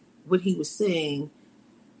by what he was saying,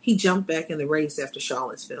 he jumped back in the race after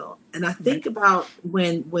Charlottesville. And I think about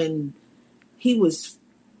when he was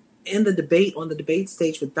in the debate, on the debate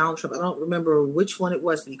stage with Donald Trump. I don't remember which one it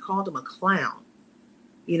was, but he called him a clown.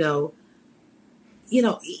 You know,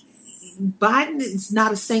 Biden is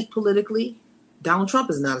not a saint politically. Donald Trump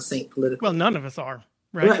is not a saint politically. Well, none of us are,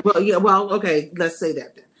 right? Well, yeah. Well, okay. Let's say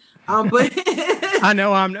that then. But I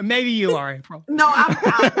know maybe you are, April. No, I'm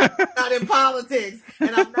not in politics,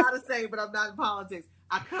 and I'm not a saint, but I'm not in politics.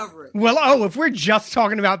 I cover it. Well, if we're just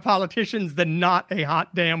talking about politicians, then not a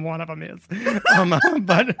hot damn one of them is.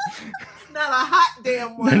 But not a hot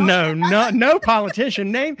damn one. No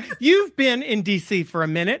politician. You've been in D.C. for a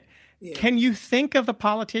minute. Yeah. Can you think of a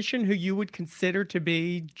politician who you would consider to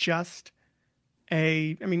be just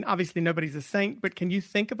I mean, obviously nobody's a saint, but can you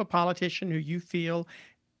think of a politician who you feel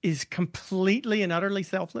is completely and utterly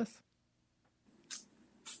selfless?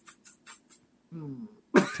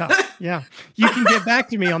 Tough. Yeah. You can get back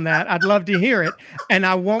to me on that. I'd love to hear it. And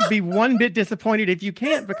I won't be one bit disappointed if you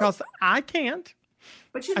can't, because I can't.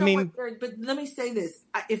 But you know what? But let me say this.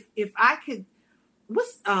 If I could,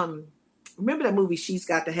 remember that movie, She's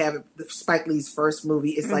Got to Have It, Spike Lee's first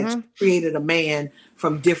movie? It's like she created a man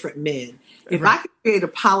from different men. If I could create a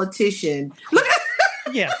politician, look at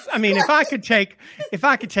yes, I mean, if I could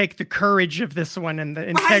take the courage of this one and the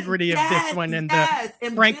integrity of this one and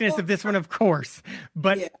the frankness of this one, of course,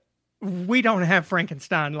 but we don't have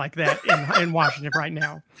Frankenstein like that in Washington right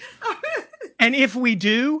now. And if we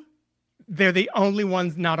do, they're the only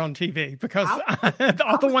ones not on TV, because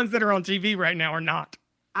all the ones that are on TV right now are not.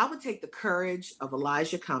 I would take the courage of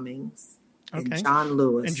Elijah Cummings and John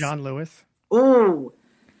Lewis. Oh,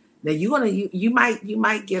 now you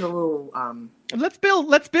might get a little. Let's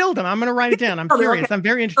build them. I'm going to write it down. I'm curious. Okay. I'm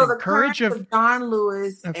very interested. So the courage of John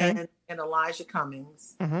Lewis and Elijah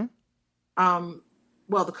Cummings. Mm-hmm.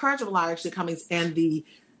 Well, the courage of Elijah Cummings and the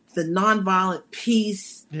the nonviolent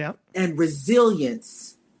peace Yeah. and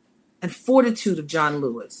resilience and fortitude of John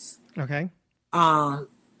Lewis. Okay. Now,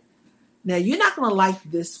 you're not going to like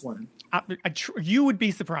this one. You would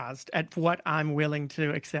be surprised at what I'm willing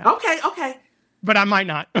to accept. Okay. But I might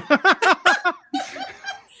not.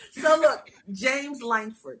 So look, James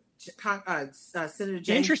Lankford, Senator James.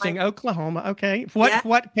 Interesting. Lankford. Oklahoma. Okay.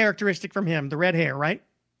 What characteristic from him? The red hair, right?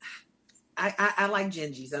 I like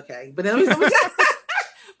gingies. Okay, but let me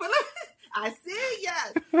I said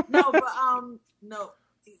yes. No, but no.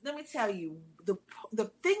 Let me tell you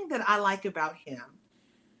the thing that I like about him.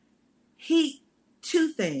 Two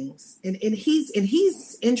things, and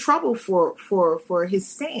he's in trouble for his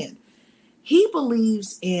stand. He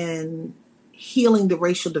believes in healing the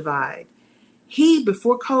racial divide.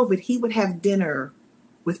 Before COVID, he would have dinner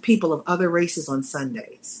with people of other races on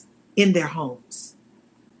Sundays in their homes.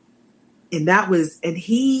 And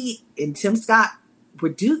he and Tim Scott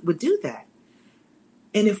would do that.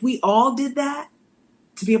 And if we all did that,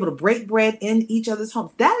 to be able to break bread in each other's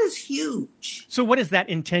homes, that is huge. So what is that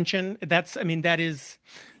intention? That is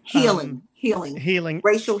healing,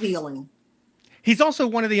 racial healing. He's also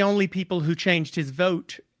one of the only people who changed his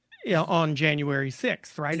vote on January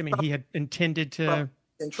 6th, right? I mean, he had intended to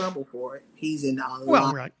in trouble for it. He's in a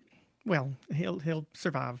lot. Right. Well, he'll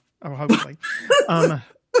survive, hopefully.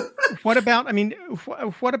 What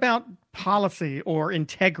about policy or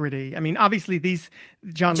integrity? I mean, obviously these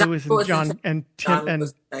John Lewis and Tim and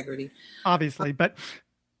integrity, obviously, but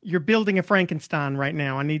you're building a Frankenstein right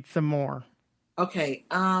now. I need some more. Okay.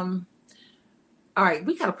 All right.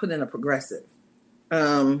 We got to put in a progressive.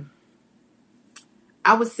 I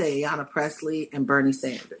would say Ayanna Pressley and Bernie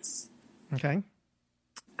Sanders. Okay.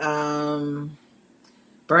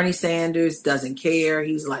 Bernie Sanders doesn't care.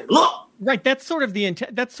 He's like, look. Right, that's sort of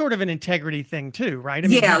an integrity thing too, right? I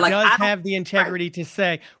mean, he does have the integrity to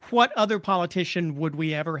say, what other politician would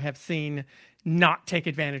we ever have seen not take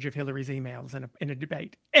advantage of Hillary's emails in a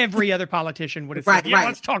debate? Every other politician would have said,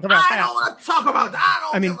 let's talk about that. I don't want to talk about that.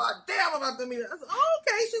 I don't give a damn about them either.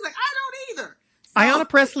 Okay, she's like, I don't either. So, Ayanna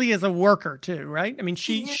Pressley is a worker too, right? I mean,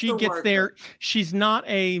 she gets there. She's not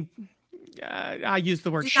a. I use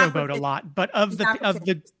the word showboat a lot, but of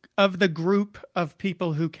the group of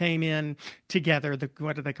people who came in together,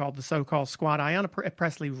 what do they call the so-called squad? Ayanna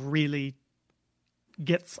Pressley really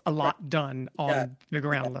gets a lot done on the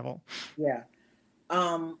ground level. Yeah.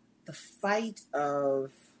 The fight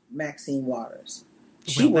of Maxine Waters.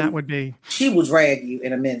 She will drag you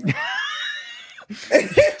in a minute.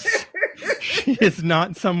 She is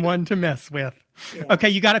not someone to mess with. Yeah. Okay,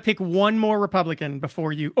 you got to pick one more Republican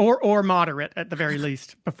before you, or moderate at the very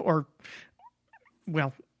least before.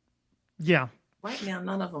 Well, yeah. Right now,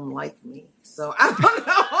 none of them like me, so I don't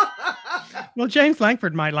know. Well, James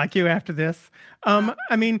Lankford might like you after this.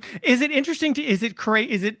 I mean, is it interesting is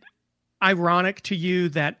it ironic to you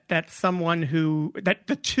that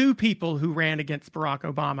the two people who ran against Barack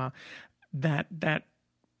Obama, that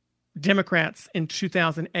Democrats in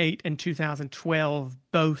 2008 and 2012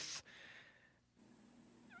 both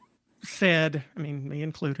said, I mean, me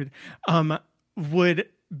included, would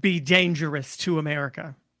be dangerous to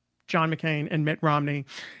America. John McCain and Mitt Romney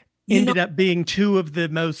ended up being two of the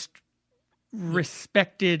most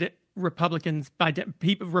respected Republicans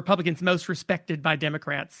Republicans most respected by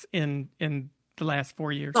Democrats in the last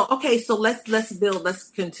 4 years. So let's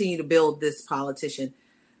continue to build this politician.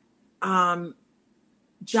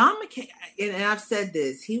 John McCain, and I've said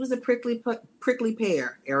this, he was a prickly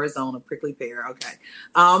pear, Arizona prickly pear. Okay.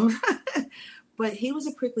 But he was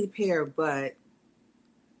a prickly pear, but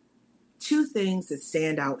two things that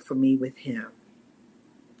stand out for me with him.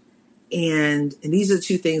 And these are the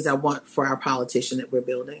two things I want for our politician that we're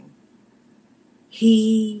building.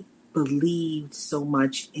 He believed so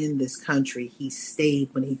much in this country. He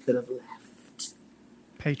stayed when he could have left.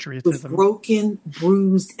 Patriotism. Was broken,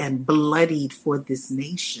 bruised, and bloodied for this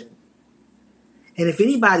nation. And if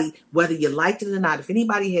anybody, whether you liked it or not, if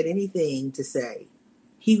anybody had anything to say,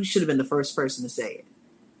 he should have been the first person to say it.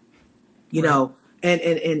 You know,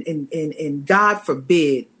 and God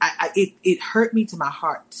forbid, it hurt me to my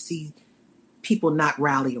heart to see people not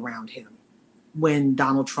rally around him when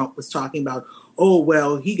Donald Trump was talking about, oh,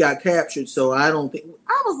 well, he got captured, so I don't think.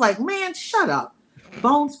 I was like, man, shut up.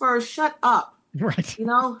 Bone Spurs, shut up. Right. You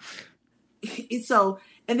know? So,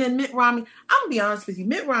 and then Mitt Romney, I'm going to be honest with you,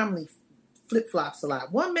 Mitt Romney flip-flops a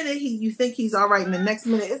lot. 1 minute you think he's all right, and the next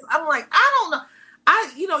minute I'm like, I don't know.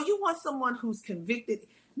 You want someone who's convicted.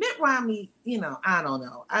 Mitt Romney, I don't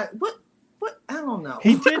know. I don't know.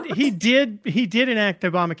 He did enact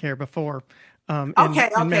Obamacare before Okay.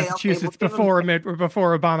 Massachusetts We'll before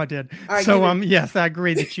Obama did. All right, So yes, I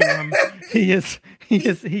agree that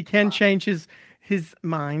he can change his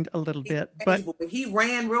mind a little bit, but he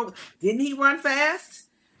ran real. Didn't he run fast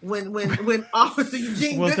when Officer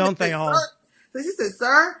Eugene? Well, Goodman don't they said, all? Sir? So she said,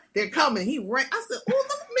 "Sir, they're coming." He ran. I said, "Oh,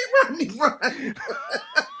 let me run."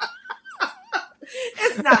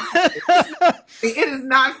 It's not funny. It is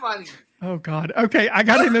not funny. Oh, God. Okay, I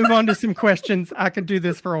got to move on to some questions. I could do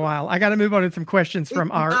this for a while. I got to move on to some questions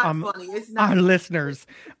from our listeners.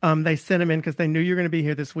 They sent them in because they knew you were going to be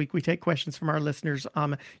here this week. We take questions from our listeners.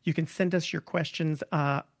 You can send us your questions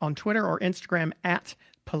on Twitter or Instagram at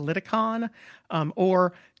Politicon,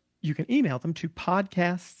 or you can email them to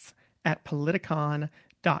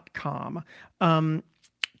podcasts@politicon.com.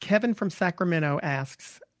 Kevin from Sacramento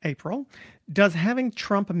asks, April, does having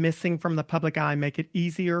Trump missing from the public eye make it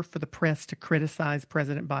easier for the press to criticize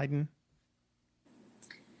President Biden?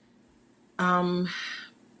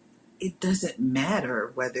 It doesn't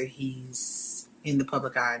matter whether he's in the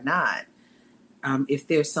public eye or not. If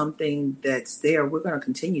there's something that's there, we're going to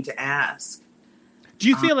continue to ask. Do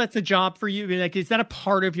you feel that's a job for you? Like, is that a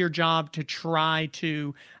part of your job to try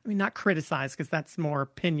to, not criticize because that's more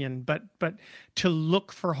opinion, but to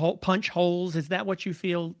look for punch holes? Is that what you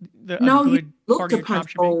feel? No, you look to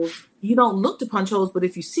punch holes. You don't look to punch holes, but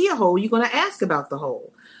if you see a hole, you're going to ask about the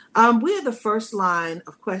hole. We are the first line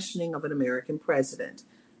of questioning of an American president.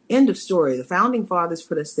 End of story. The founding fathers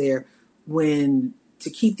put us there to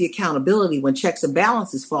keep the accountability when checks and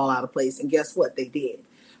balances fall out of place. And guess what? They did.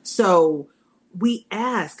 So we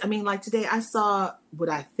ask, like today I saw what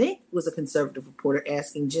I think was a conservative reporter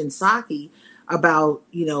asking Jen Psaki about,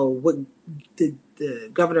 what the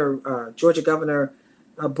governor, Georgia Governor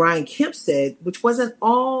Brian Kemp said, which wasn't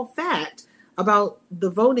all fact about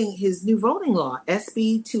his new voting law,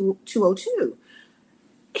 SB 202.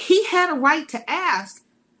 He had a right to ask,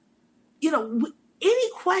 any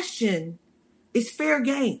question is fair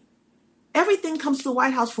game. Everything comes to the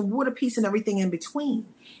White House from War to Peace and everything in between.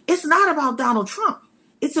 It's not about Donald Trump.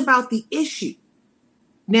 It's about the issue.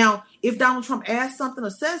 Now, if Donald Trump asks something or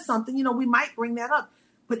says something, we might bring that up.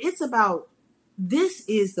 But it's about, this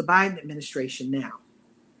is the Biden administration now.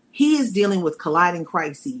 He is dealing with colliding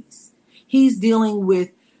crises. He's dealing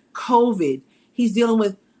with COVID. He's dealing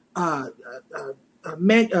with the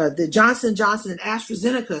Johnson & Johnson and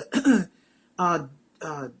AstraZeneca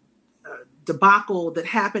debacle that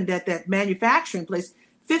happened at that manufacturing place.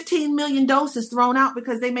 15 million doses thrown out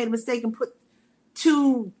because they made a mistake and put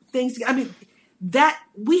two things together. That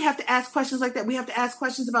we have to ask questions like that. We have to ask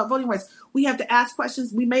questions about voting rights. We have to ask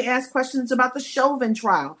questions. We may ask questions about the Chauvin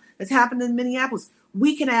trial that's happened in Minneapolis.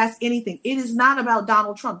 We can ask anything. It is not about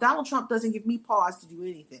Donald Trump. Donald Trump doesn't give me pause to do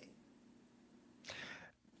anything.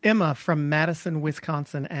 Emma from Madison,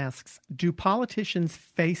 Wisconsin asks, do politicians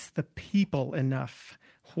face the people enough?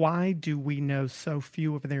 Why do we know so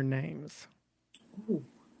few of their names? Ooh.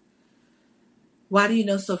 Why do you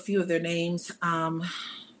know so few of their names?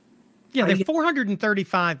 There are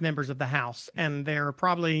 435 members of the House, and there are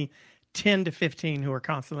probably 10 to 15 who are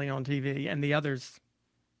constantly on TV, and the others.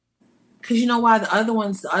 Because you know why? The other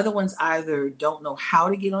ones either don't know how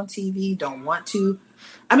to get on TV, don't want to.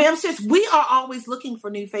 I'm serious. We are always looking for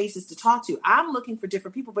new faces to talk to. I'm looking for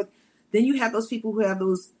different people, but then you have those people who have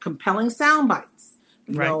those compelling sound bites,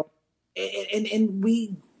 right. And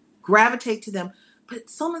we gravitate to them. But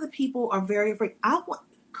some of the people are very afraid. I want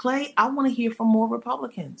to hear from more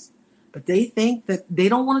Republicans, but they think that they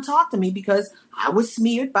don't want to talk to me because I was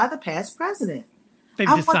smeared by the past president. They've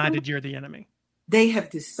decided you're the enemy. They have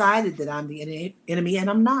decided that I'm the enemy, and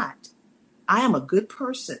I'm not. I am a good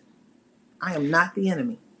person. I am not the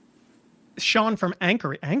enemy. Sean from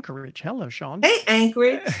Anchorage. Hello, Sean. Hey,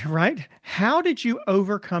 Anchorage. Right. How did you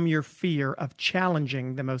overcome your fear of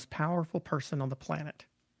challenging the most powerful person on the planet?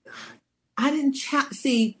 I did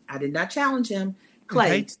not challenge him.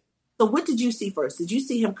 Clay. Okay. So what did you see first? Did you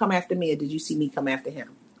see him come after me, or did you see me come after him?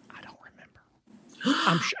 I don't remember.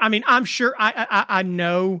 I'm sure I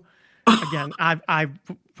know. Again, I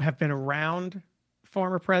have been around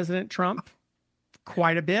former President Trump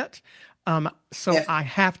quite a bit. So yeah. I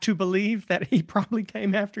have to believe that he probably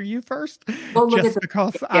came after you first,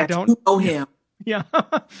 because I don't know him. Yeah,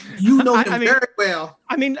 you know him very well.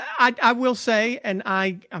 I will say, and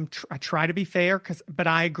I try to be fair, but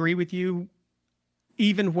I agree with you.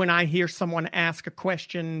 Even when I hear someone ask a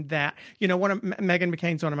question that, Meghan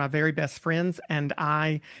McCain's one of my very best friends, and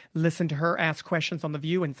I listen to her ask questions on The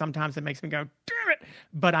View, and sometimes it makes me go, damn it.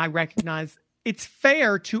 But I recognize it's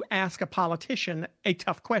fair to ask a politician a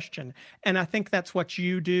tough question. And I think that's what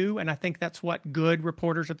you do. And I think that's what good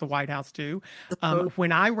reporters at the White House do.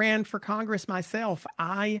 When I ran for Congress myself,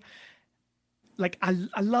 I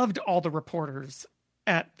loved all the reporters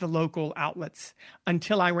at the local outlets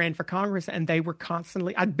until I ran for Congress, and they were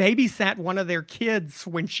constantly, I babysat one of their kids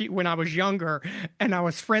when I was younger, and I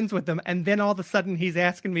was friends with them. And then all of a sudden he's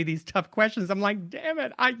asking me these tough questions. I'm like, damn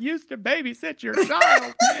it, I used to babysit your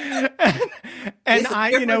child. and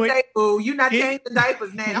you're not changing the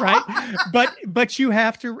diapers now. Right. But you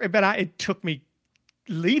have to, it took me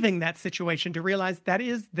leaving that situation to realize that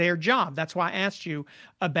is their job. That's why I asked you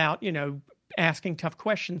about, asking tough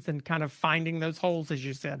questions and kind of finding those holes, as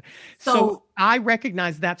you said. So I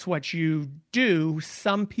recognize that's what you do.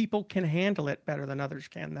 Some people can handle it better than others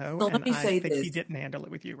can, though. So let me say this. He didn't handle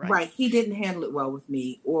it with you, right? Right. He didn't handle it well with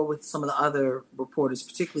me or with some of the other reporters,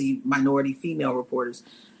 particularly minority female reporters.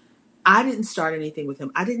 I didn't start anything with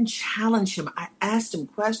him. I didn't challenge him. I asked him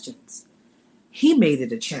questions. He made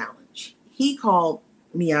it a challenge. He called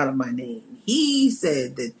me out of my name. He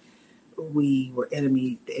said that we were the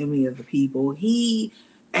enemy of the people. He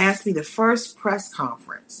asked me the first press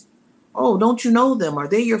conference, oh, don't you know them? Are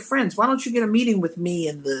they your friends? Why don't you get a meeting with me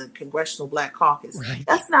in the Congressional Black Caucus? Right.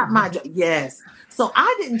 That's not my job. Yes. So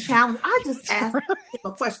I didn't challenge. I just asked him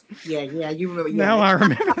a question. Yeah, you remember. Yeah, no, I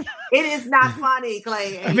remember. It is not funny,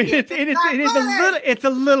 Clay. I mean, it's a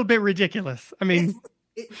little bit ridiculous. I mean,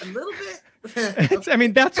 it's a little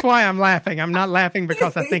bit. That's why I'm laughing. I'm not laughing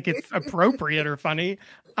because I think it's appropriate or funny.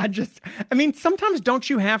 Sometimes don't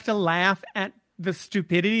you have to laugh at the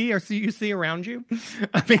stupidity you see around you?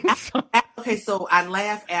 Okay, so I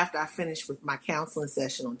laugh after I finish with my counseling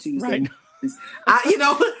session on Tuesday. Right.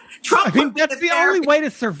 Trump. That's the only way to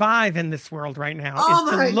survive in this world right now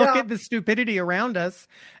is to look at the stupidity around us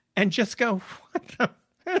and just go, what the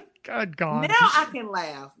God. Now I can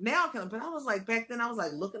laugh. But I was like, back then I was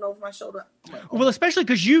like looking over my shoulder. Like, well, especially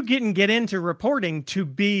because you didn't get into reporting to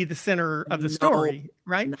be the center of the story,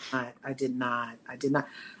 right? I did not.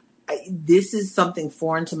 This is something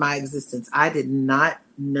foreign to my existence. I did not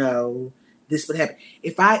know this would happen.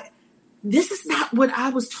 This is not what I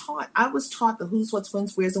was taught. I was taught the who's, what's,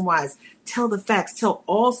 when's, where's, and why's. Tell the facts. Tell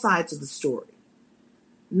all sides of the story.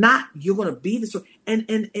 Not you're going to be the story. And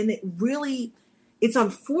it really... It's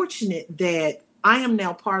unfortunate that I am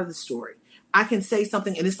now part of the story. I can say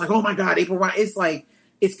something and it's like, oh my God, April Ryan. It's like,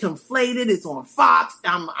 it's conflated. It's on Fox.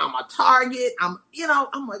 I'm a target. I'm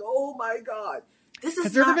like, oh my God.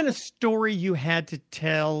 Has there ever been a story you had to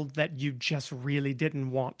tell that you just really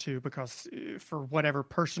didn't want to because for whatever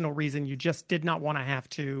personal reason, you just did not want to have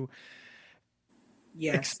to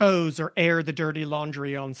expose or air the dirty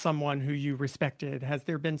laundry on someone who you respected? Have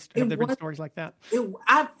there been stories like that?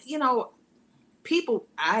 People,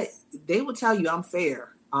 they will tell you I'm fair.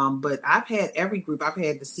 But I've had every group. I've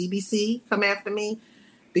had the CBC come after me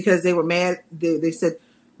because they were mad. They said,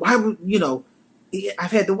 why would,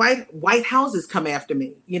 I've had the White Houses come after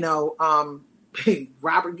me.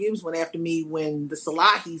 Robert Gibbs went after me when the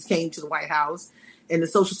Salahis came to the White House and the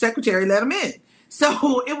social secretary let them in.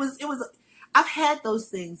 So it was, I've had those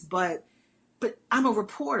things, but I'm a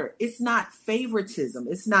reporter. It's not favoritism.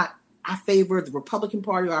 It's not, I favor the Republican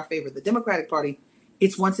Party or I favor the Democratic Party.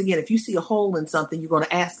 It's once again, if you see a hole in something, you're going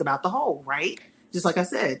to ask about the hole, right? Just like I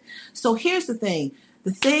said. So here's the thing.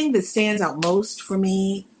 The thing that stands out most for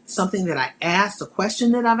me, something that I asked, a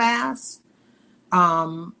question that I've asked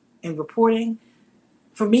in reporting,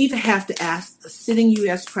 for me to have to ask a sitting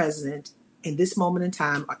U.S. president in this moment in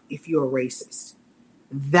time if you're a racist.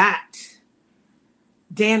 That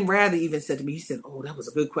Dan Rather even said to me, he said, oh, that was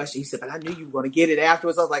a good question. He said, but I knew you were going to get it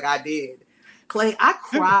afterwards. I was like, I did. Clay, I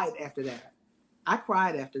cried after that.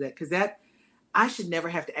 Because I should never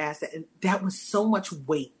have to ask that. And that was so much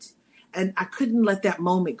weight. And I couldn't let that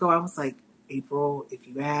moment go. I was like, April, if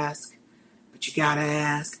you ask, but you got to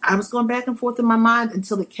ask. I was going back and forth in my mind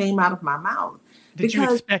until it came out of my mouth. Did you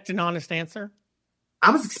expect an honest answer? I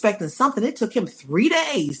was expecting something. It took him 3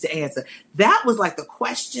 days to answer. That was like the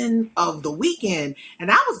question of the weekend. And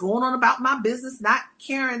I was going on about my business, not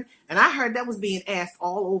caring. And I heard that was being asked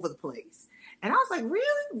all over the place. And I was like,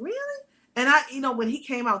 really? And when he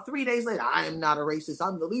came out 3 days later, I am not a racist.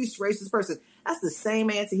 I'm the least racist person. That's the same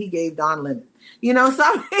answer he gave Don Lemon.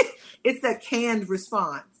 So it's that canned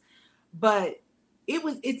response. But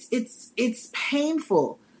it's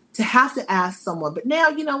painful to have to ask someone. But now,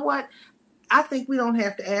 you know what? I think we don't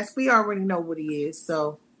have to ask. We already know what he is.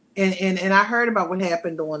 So And I heard about what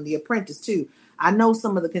happened on The Apprentice too. I know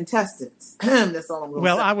some of the contestants. That's all I'm going to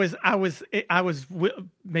Well, say. I was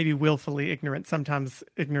maybe willfully ignorant. Sometimes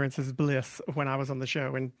ignorance is bliss when I was on the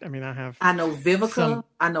show. And I mean, I have I know Vivica. some.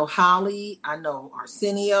 I know Holly. I know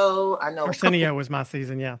Arsenio. I know a couple. Arsenio was my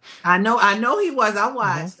season. Yeah. I know he was. I Hmm.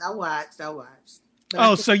 watched. I watched. I watched. But I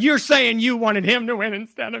Oh, think so you're saying you wanted him to win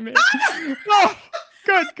instead of me? Oh,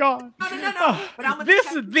 good God. no. Oh, But I'm going to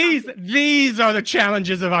tell you something. these are the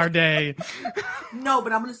challenges of our day. No,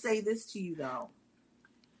 but I'm going to say this to you though.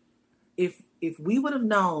 If we would have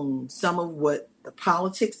known some of what the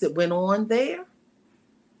politics that went on there,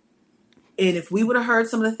 and if we would have heard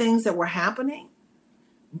some of the things that were happening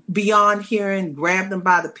beyond hearing "grab them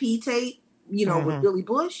by the P" tape, with Hmm. Billy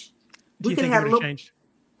Bush, Do we you could think have it had a would have little. changed?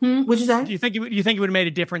 What'd you say? Do you think it would have made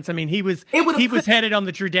a difference? I mean, It would he have was put. headed on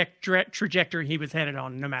the trajectory he was headed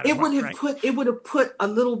on, no matter It would what, have right? put. It would have put a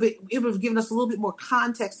little bit. It would have given us a little bit more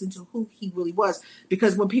context into who he really was.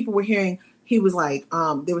 Because when people were hearing, he was like,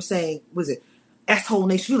 they were saying, was it S-hole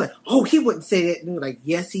nation? We were like, oh, he wouldn't say that. And we were like,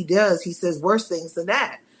 yes, he does. He says worse things than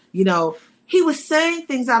that. He was saying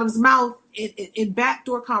things out of his mouth in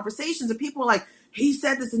backdoor conversations, and people were like, he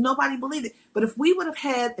said this, and nobody believed it. But if we would have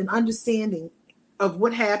had an understanding of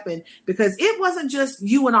what happened, because it wasn't just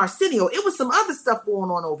you and Arsenio, it was some other stuff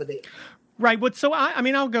going on over there. Right. But so I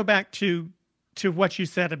mean, I'll go back to what you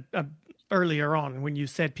said earlier on when you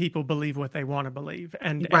said people believe what they want to believe,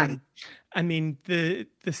 and Right. I mean the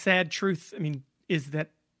sad truth, I mean, is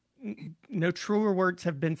that no truer words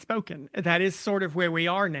have been spoken. That is sort of where we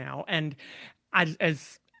are now, and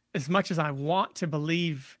as much as I want to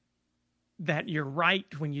believe that you're right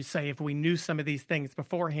when you say if we knew some of these things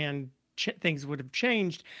beforehand, things would have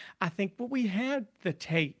changed. I think we had the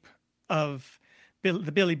tape of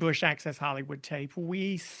the Billy Bush Access Hollywood tape.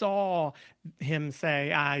 We saw him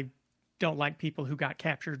say, "I don't like people who got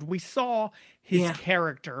captured." We saw his Yeah.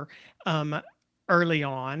 character early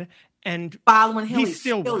on, and Following he Hillary,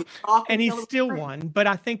 still won. talking And he Hillary still Clinton. won. But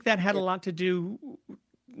I think that had a Yeah. lot to do.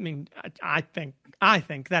 I mean, I think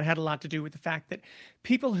that had a lot to do with the fact that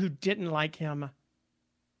people who didn't like him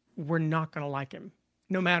were not going to like him,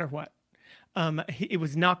 no matter what. It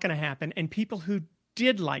was not going to happen. And people who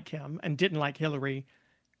did like him and didn't like Hillary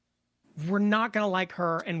were not going to like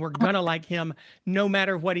her and were going to like him no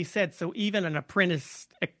matter what he said. So even an Apprentice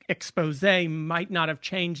expose might not have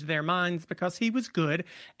changed their minds because he was good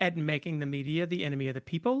at making the media the enemy of the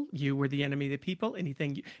people. You were the enemy of the people,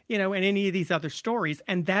 anything, and any of these other stories.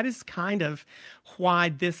 And that is kind of why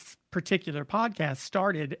this particular podcast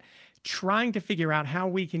started, trying to figure out how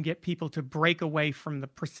we can get people to break away from the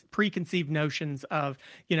preconceived notions of,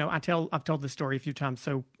 I've told this story a few times,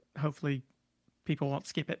 so hopefully people won't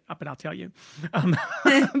skip it, but I'll tell you.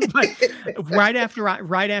 But right after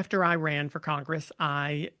I ran for Congress,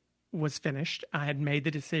 I was finished. I had made the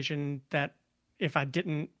decision that if I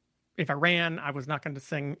ran, I was not going to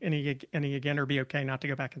sing any again, or be okay not to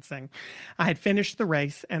go back and sing. I had finished the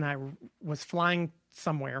race and I was flying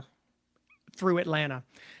somewhere through Atlanta.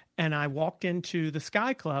 And I walked into the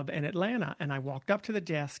Sky Club in Atlanta, and I walked up to the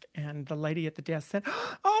desk, and the lady at the desk said,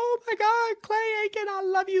 "Oh my God, Clay Aiken, I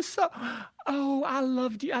love you so. Oh, I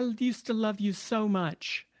loved you. I used to love you so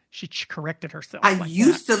much." She corrected herself. I like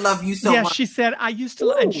used that. to love you so Yeah, much. she said, "I used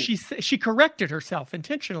to," and she corrected herself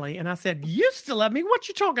intentionally. And I said, "Used to love me? What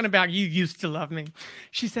you talking about? You used to love me?"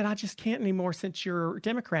 She said, "I just can't anymore since you're a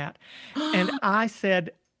Democrat." And I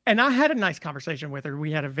said, and I had a nice conversation with her.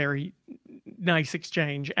 We had a very nice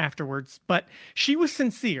exchange afterwards, but she was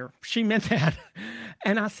sincere. She meant that.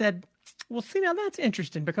 And I said, "Well, see, now that's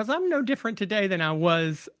interesting because I'm no different today than I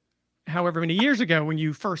was however many years ago when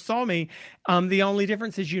you first saw me. The only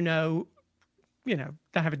difference is, that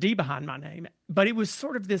I have a D behind my name." But it was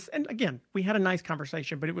sort of this, and again, we had a nice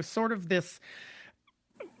conversation, but it was sort of this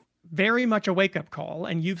very much a wake-up call,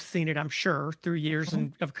 and you've seen it, I'm sure, through years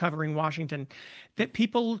of covering Washington, that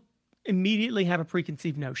people immediately have a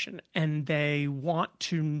preconceived notion, and they want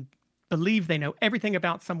to believe they know everything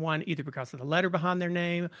about someone, either because of the letter behind their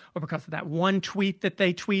name, or because of that one tweet that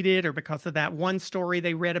they tweeted, or because of that one story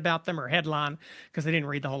they read about them, or headline, because they didn't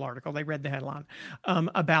read the whole article, they read the headline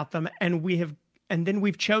about them. And then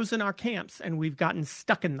we've chosen our camps, and we've gotten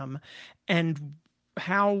stuck in them. And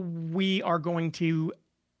how we are going to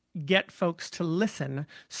get folks to listen.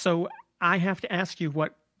 So I have to ask you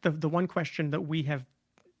what the one question that we have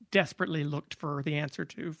desperately looked for the answer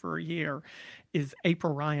to for a year is,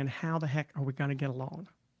 April Ryan, how the heck are we going to get along?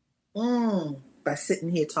 By sitting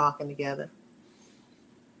here talking together,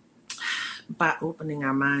 by opening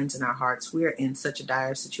our minds and our hearts. We're in such a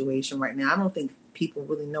dire situation right now. I don't think people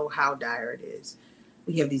really know how dire it is.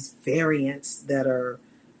 We have these variants that are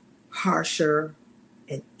harsher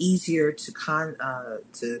and easier to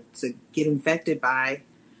get infected by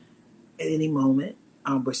at any moment.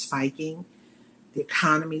 We're spiking. The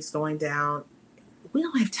economy's going down. We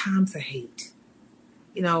don't have time for hate.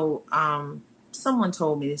 Someone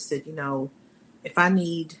told me, they said, if I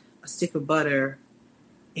need a stick of butter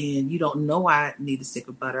and you don't know I need a stick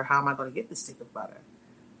of butter, how am I going to get the stick of butter?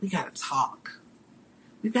 We got to talk.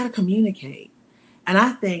 We've got to communicate. And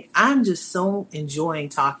I think I'm just so enjoying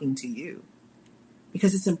talking to you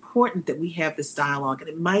because it's important that we have this dialogue, and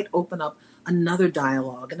it might open up another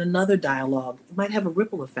dialogue and another dialogue. It might have a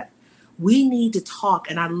ripple effect. We need to talk,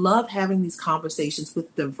 and I love having these conversations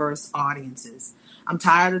with diverse audiences. I'm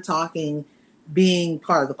tired of talking, being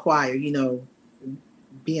part of the choir,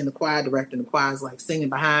 being the choir director, and the choir is like singing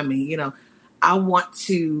behind me. I want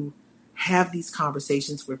to have these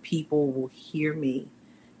conversations where people will hear me,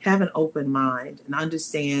 have an open mind, and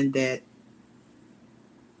understand that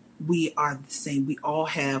we are the same. We all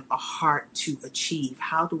have a heart to achieve.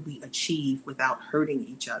 How do we achieve without hurting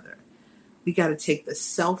each other? We got to take the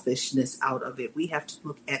selfishness out of it. We have to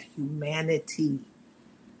look at humanity,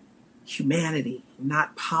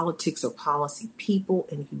 not politics or policy, people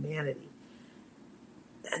and humanity.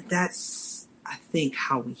 And that's, I think,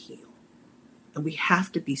 how we heal. And we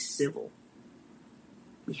have to be civil.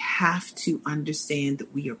 We have to understand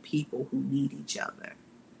that we are people who need each other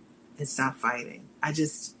and stop fighting.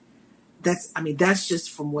 That's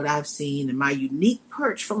just from what I've seen in my unique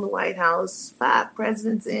perch from the White House, 5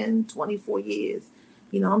 presidents in 24 years.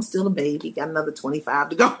 I'm still a baby, got another 25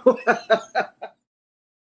 to go.